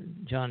to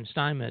John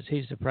Steinmetz.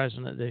 He's the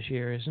president this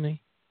year, isn't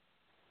he?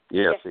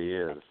 Yes, he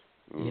is.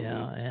 Mm-hmm.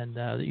 Yeah,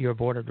 and your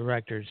board of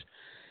directors.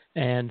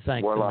 And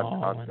thank them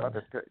all.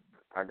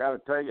 I got to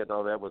tell you,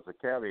 though, there was a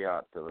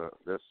caveat to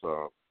this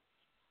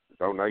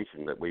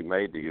donation that we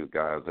made to you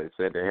guys. They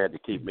said they had to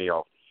keep me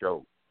off the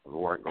show. We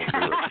weren't going to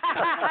do it.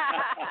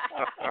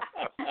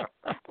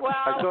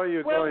 Well,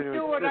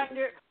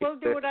 we'll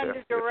do it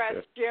under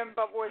duress, Jim,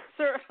 but we're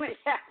certainly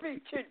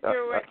happy to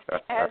do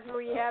it as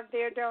we have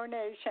their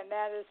donation.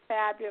 That is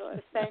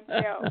fabulous. Thank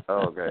you.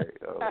 Okay.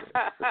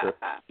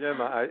 Jim,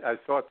 I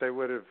thought they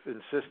would have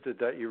insisted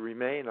that you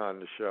remain on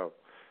the show.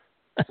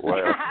 Well,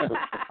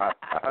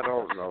 I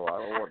don't know. I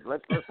don't want.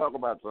 Let's talk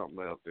about something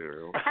else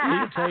here. He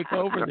can take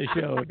over the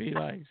show if he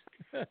likes.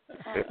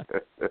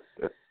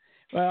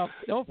 Well,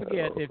 don't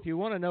forget, if you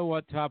want to know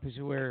what topics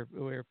we're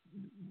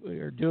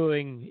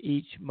doing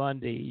each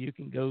Monday, you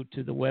can go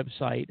to the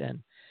website, and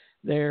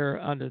there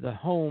under the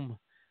home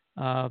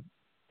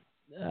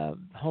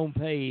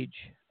page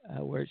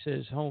where it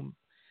says home,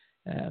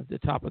 the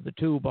top of the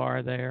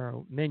toolbar there,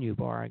 or menu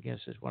bar, I guess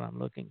is what I'm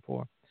looking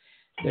for.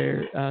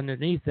 There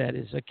underneath that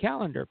is a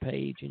calendar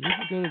page, and you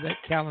can go to that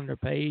calendar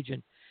page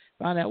and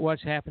find out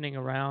what's happening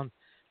around,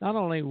 not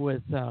only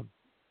with the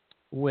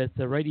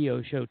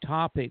radio show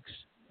topics.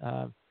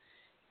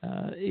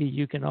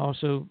 You can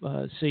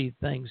also see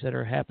things that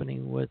are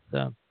happening with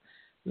the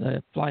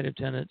flight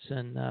attendants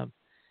and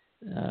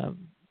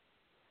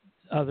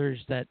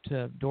others that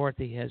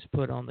Dorothy has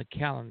put on the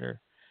calendar,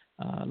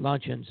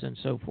 luncheons and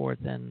so forth,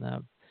 and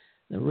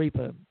the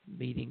REPA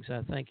meetings.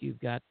 I think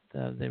you've got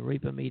the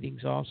REPA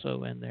meetings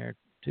also in there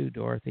too,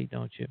 Dorothy,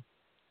 don't you?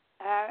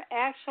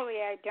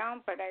 Actually, I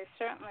don't, but I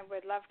certainly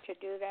would love to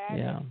do that.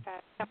 Yeah.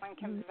 If someone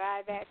can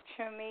provide that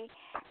to me,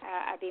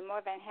 I'd be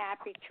more than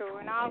happy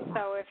to. And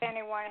also, if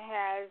anyone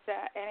has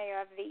any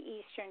of the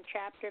Eastern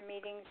chapter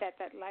meetings that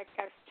they'd like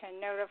us to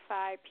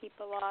notify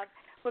people of,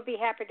 we'd be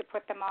happy to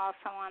put them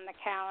also on the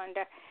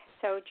calendar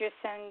So just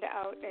send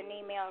out an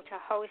email to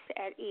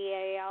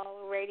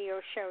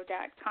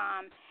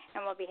host@ealradioshow.com,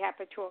 and we'll be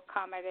happy to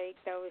accommodate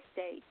those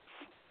dates.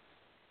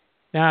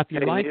 Now, if you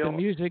Hey, like Neil, the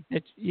music,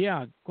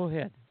 go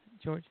ahead,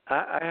 George.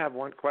 I have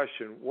one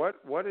question.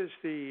 What is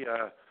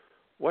the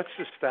what's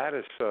the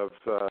status of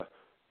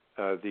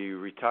the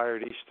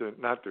retired Eastern,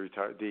 not the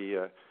retired,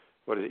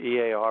 what is it,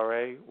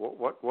 EARA?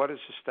 What is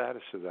the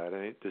status of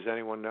that? Does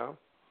anyone know?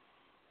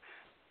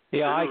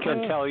 Yeah, I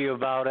can tell you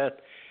about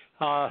it.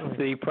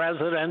 The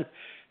president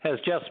has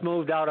just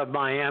moved out of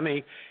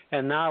Miami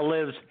and now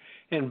lives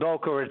in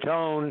Boca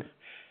Raton.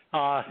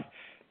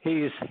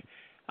 He's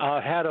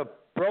had a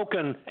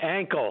broken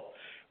ankle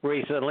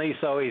recently,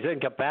 so he's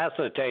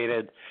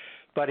incapacitated,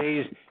 but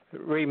he's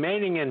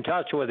remaining in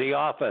touch with the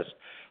office.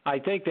 I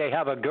think they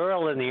have a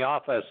girl in the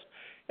office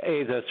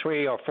either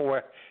 3 or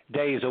 4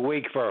 days a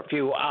week for a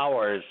few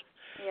hours.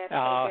 Yes,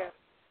 they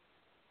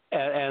do.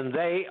 And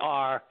they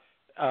are,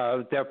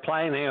 they're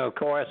planning, of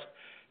course,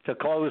 to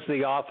close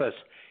the office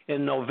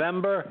in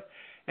November.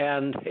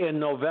 And in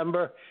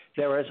November,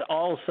 there is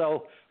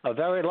also a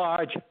very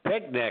large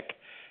picnic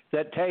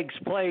that takes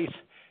place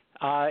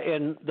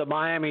in the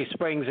Miami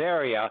Springs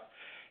area.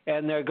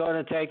 And they're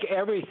going to take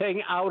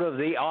everything out of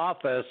the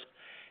office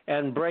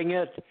and bring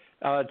it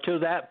to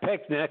that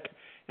picnic.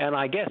 And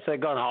I guess they're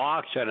going to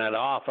auction it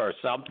off or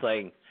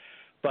something.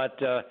 But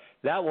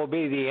that will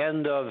be the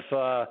end of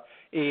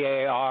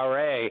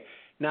EARA.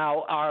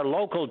 Now, our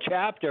local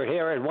chapter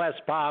here in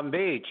West Palm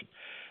Beach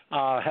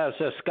has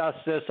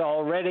discussed this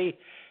already,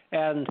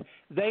 and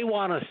they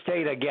want to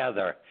stay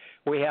together.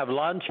 We have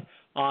lunch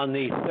on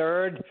the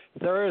third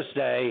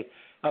Thursday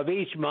of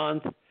each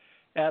month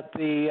at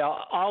the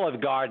Olive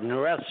Garden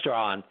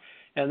restaurant,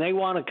 and they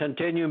want to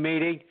continue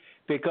meeting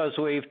because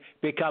we've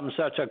become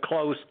such a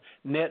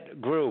close-knit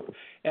group.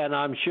 And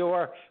I'm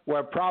sure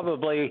we're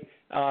probably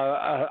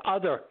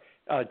other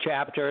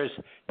chapters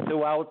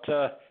throughout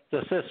the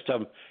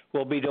system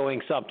will be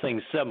doing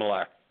something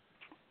similar.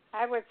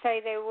 I would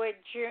say they would,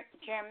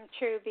 Jim,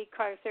 too,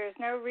 because there's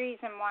no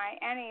reason why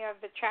any of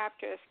the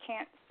chapters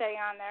can't stay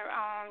on their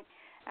own.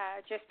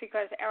 Just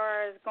because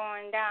error is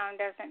going down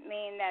doesn't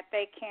mean that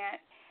they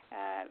can't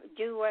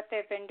do what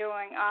they've been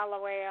doing all the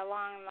way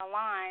along the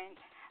line.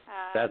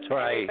 That's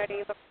right.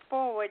 Everybody looks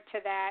forward to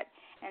that,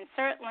 and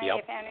certainly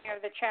if any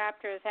of the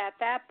chapters at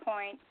that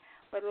point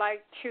would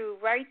like to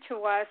write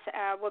to us,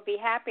 we'll be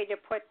happy to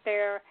put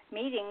their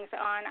meetings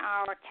on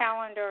our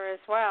calendar as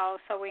well.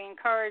 So we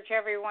encourage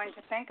everyone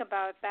to think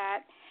about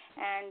that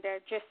and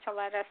just to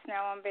let us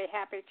know, and be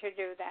happy to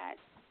do that.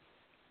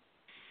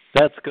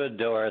 That's good,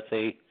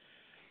 Dorothy.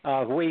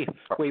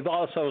 We've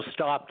also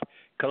stopped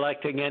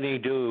collecting any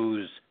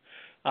dues.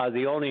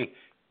 The only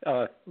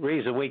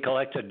reason we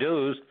collected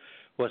dues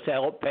was to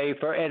help pay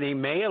for any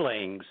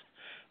mailings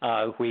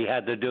we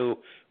had to do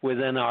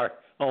within our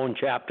own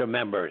chapter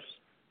members.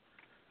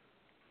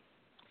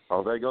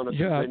 Are they going to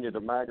continue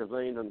the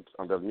magazine and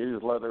the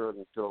newsletter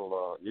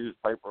until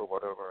newspaper or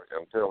whatever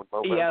until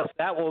November? Yes,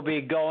 that will be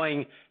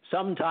going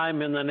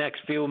sometime in the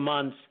next few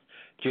months,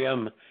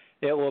 Jim.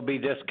 It will be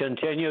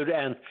discontinued,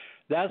 and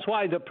that's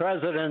why the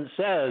president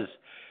says,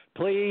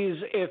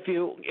 please, if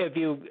you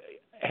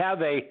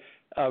have a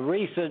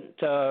recent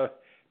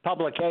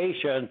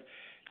publication,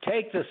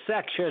 take the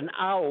section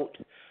out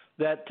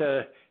that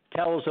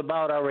tells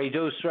about our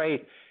reduced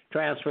rate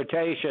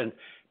transportation,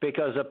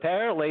 because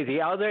apparently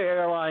the other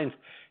airlines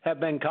have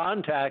been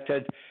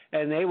contacted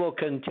and they will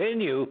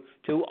continue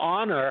to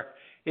honor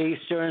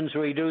Eastern's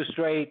reduced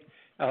rate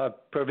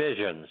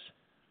provisions.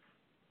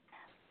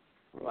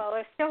 Well,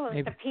 there still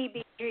is the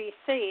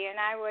PBGC, and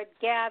I would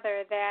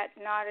gather that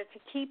in order to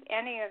keep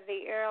any of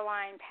the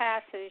airline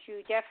passes,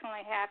 you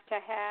definitely have to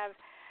have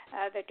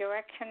the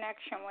direct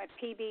connection with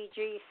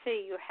PBGC.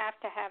 You have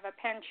to have a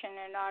pension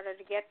in order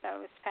to get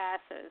those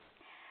passes.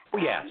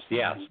 Yes.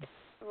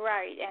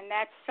 Right, and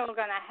that's still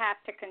going to have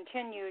to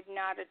continue in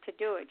order to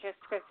do it. Just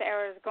because the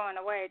error is going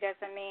away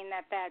doesn't mean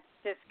that that's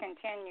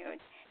discontinued.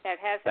 That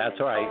hasn't been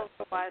told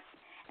to us,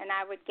 and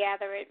I would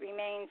gather it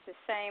remains the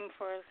same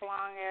for as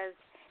long as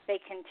they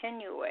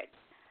continue it.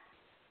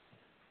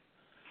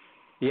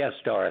 Yes,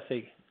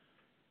 Dorothy.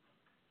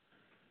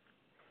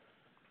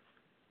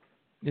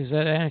 Does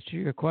that answer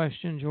your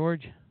question,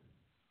 George?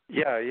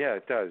 Yeah,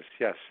 it does.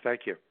 Yes,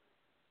 thank you.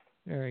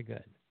 Very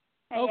good.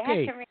 And you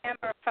have to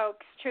remember,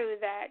 folks, too,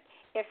 that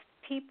if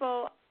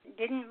people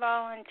didn't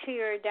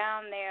volunteer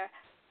down there,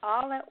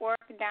 all that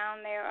work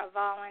down there are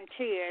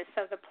volunteers.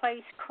 So the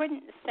place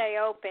couldn't stay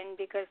open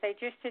because they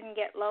just didn't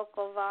get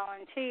local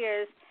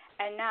volunteers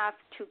enough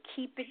to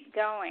keep it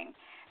going.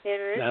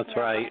 There isn't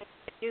nobody to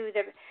do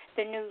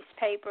the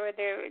newspaper.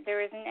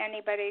 There isn't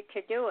anybody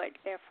to do it.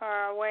 They're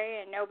far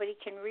away and nobody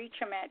can reach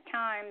them at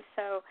times.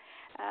 So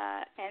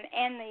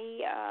and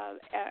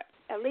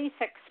the lease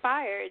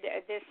expired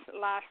this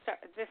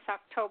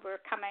October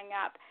coming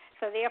up.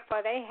 So therefore,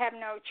 they have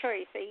no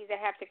choice. They either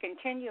have to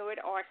continue it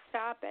or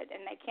stop it,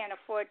 and they can't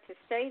afford to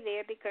stay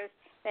there because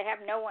they have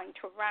no one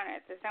to run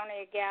it. There's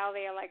only a gal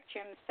there, like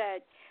Jim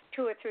said,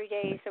 2 or 3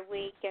 days a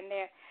week, and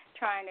they're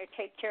trying to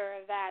take care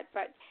of that.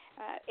 But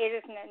it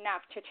isn't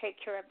enough to take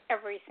care of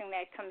everything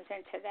that comes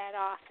into that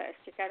office.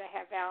 You've got to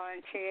have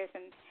volunteers,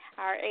 and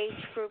our age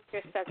group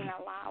just doesn't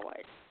allow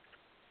it.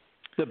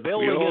 The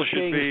building we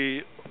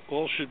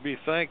all should be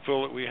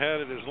thankful that we had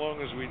it as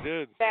long as we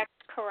did. That's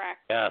correct.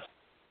 Yes.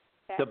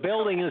 The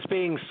building is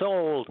being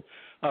sold,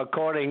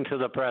 according to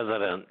the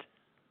president.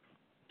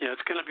 Yeah,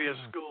 it's going to be a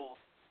school.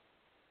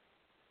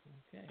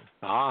 Okay.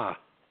 Ah.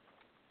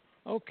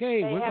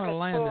 Okay, we're going to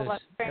land this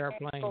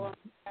airplane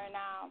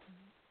now.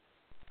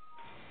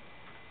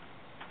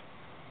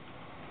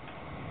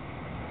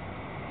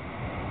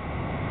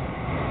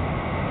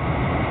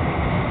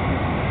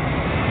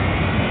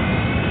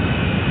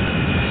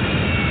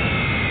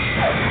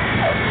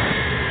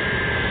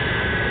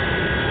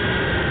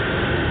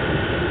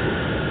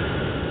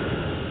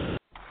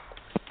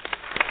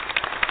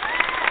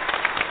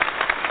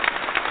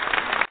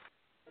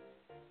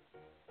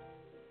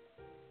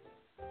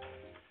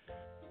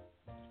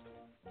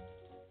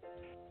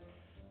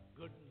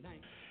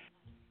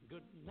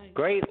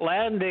 Great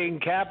landing,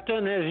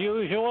 Captain, as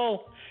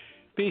usual.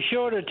 Be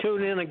sure to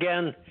tune in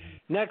again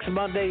next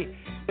Monday,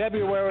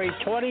 February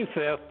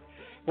 25th,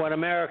 when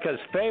America's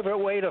favorite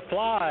way to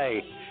fly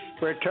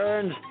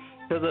returns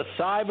to the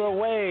cyber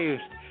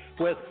waves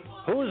with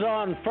Who's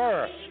On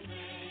First,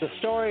 the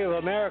story of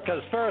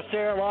America's first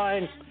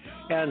airline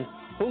and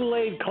who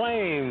laid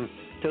claim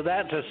to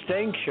that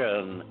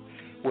distinction.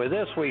 With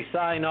this, we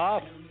sign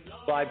off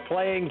by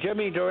playing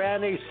Jimmy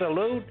Durante's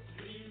salute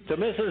to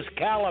Mrs.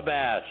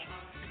 Calabash.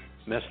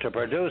 Mr.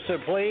 Producer,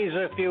 please,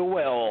 if you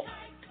will.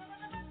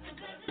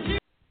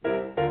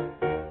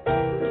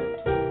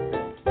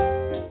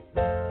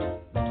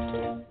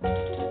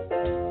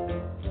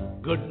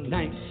 Good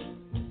night,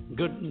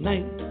 good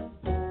night,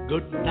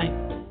 good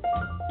night.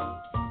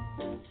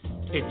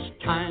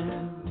 It's time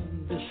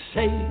to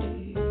say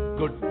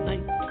good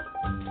night.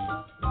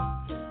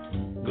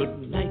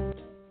 Good night,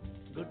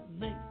 good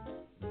night,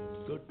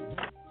 good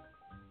night.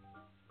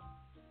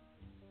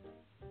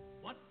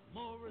 What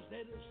more is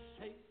there to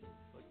say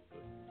but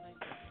good night?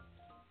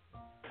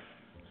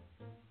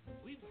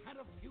 We've had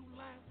a few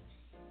laughs.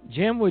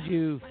 Jim, would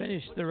you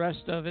finish the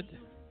rest of it?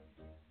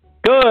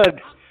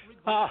 Good.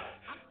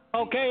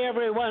 Okay,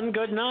 everyone,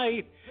 good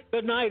night.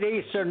 Good night,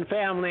 Eastern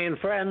family and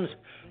friends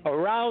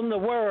around the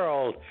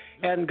world.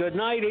 And good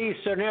night,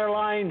 Eastern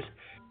Airlines,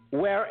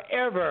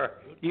 wherever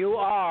you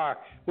are.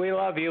 We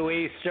love you,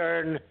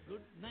 Eastern.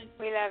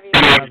 We love you.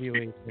 We love you,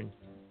 Eastern.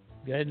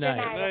 Good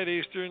night. Good night,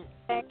 Eastern.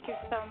 Thank you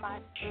so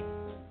much.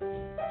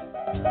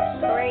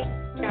 Great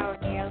show,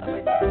 Neil. It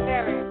was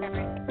very,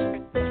 very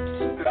interesting.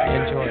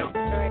 Enjoy it.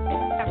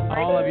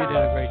 All of you did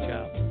a great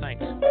job.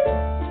 Thanks.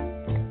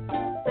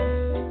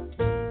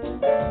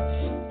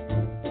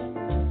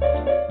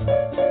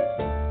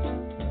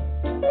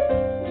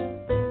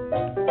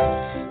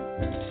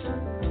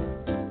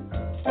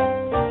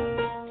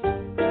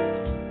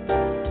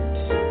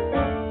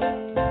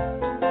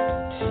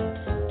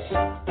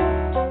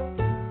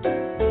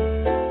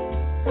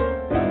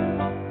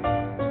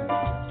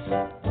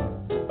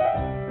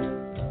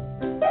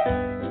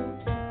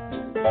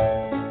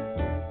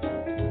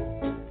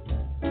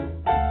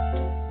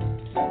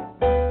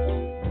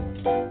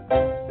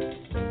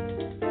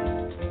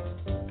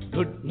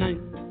 Good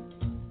night,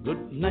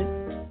 good night,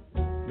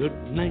 good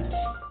night.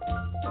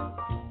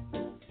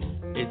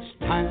 It's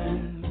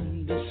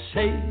time to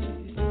say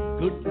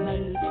good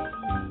night.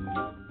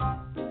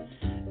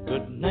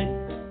 Good night,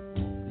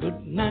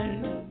 good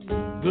night,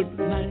 good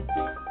night.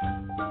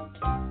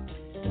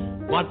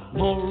 What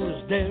more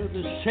is there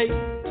to say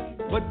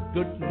but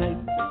good night?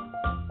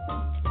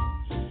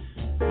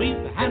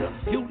 We've had a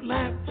few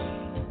laughs,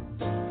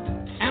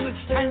 and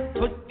it's time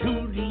for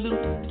toodaloo.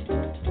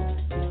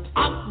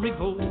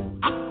 Arrivo,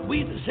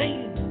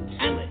 Wiedersehen,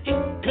 and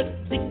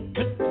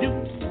Inka-Dinka-Doo.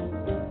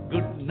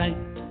 Good night,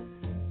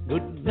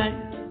 good night,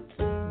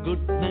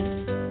 good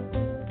night.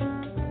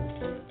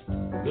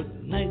 Good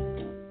night,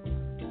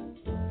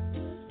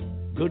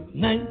 good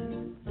night,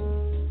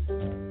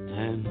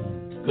 and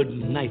good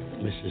night,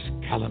 Mrs.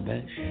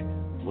 Calabash,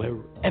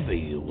 wherever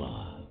you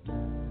are.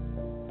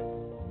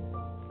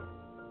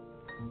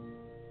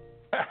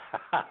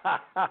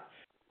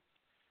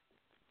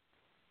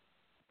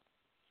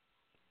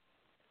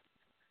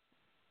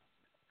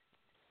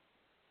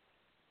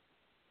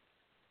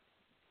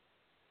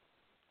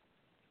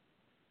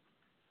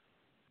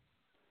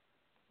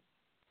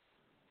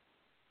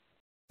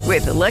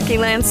 With the Lucky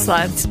Land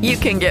Slots, you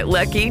can get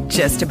lucky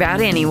just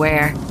about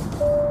anywhere.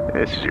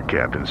 This is your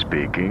captain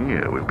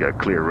speaking. We've got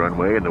clear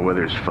runway and the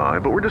weather's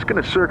fine, but we're just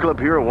going to circle up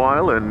here a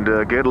while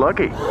and get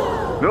lucky.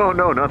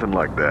 No, nothing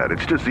like that.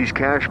 It's just these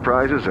cash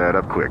prizes add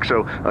up quick.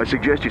 So I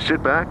suggest you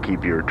sit back,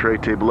 keep your tray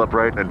table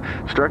upright, and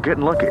start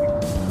getting lucky.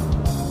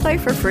 Play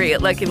for free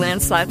at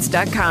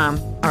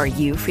LuckyLandSlots.com. Are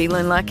you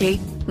feeling lucky?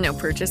 No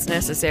purchase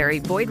necessary.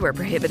 Void where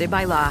prohibited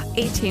by law.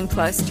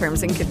 18+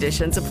 terms and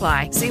conditions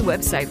apply. See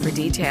website for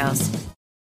details.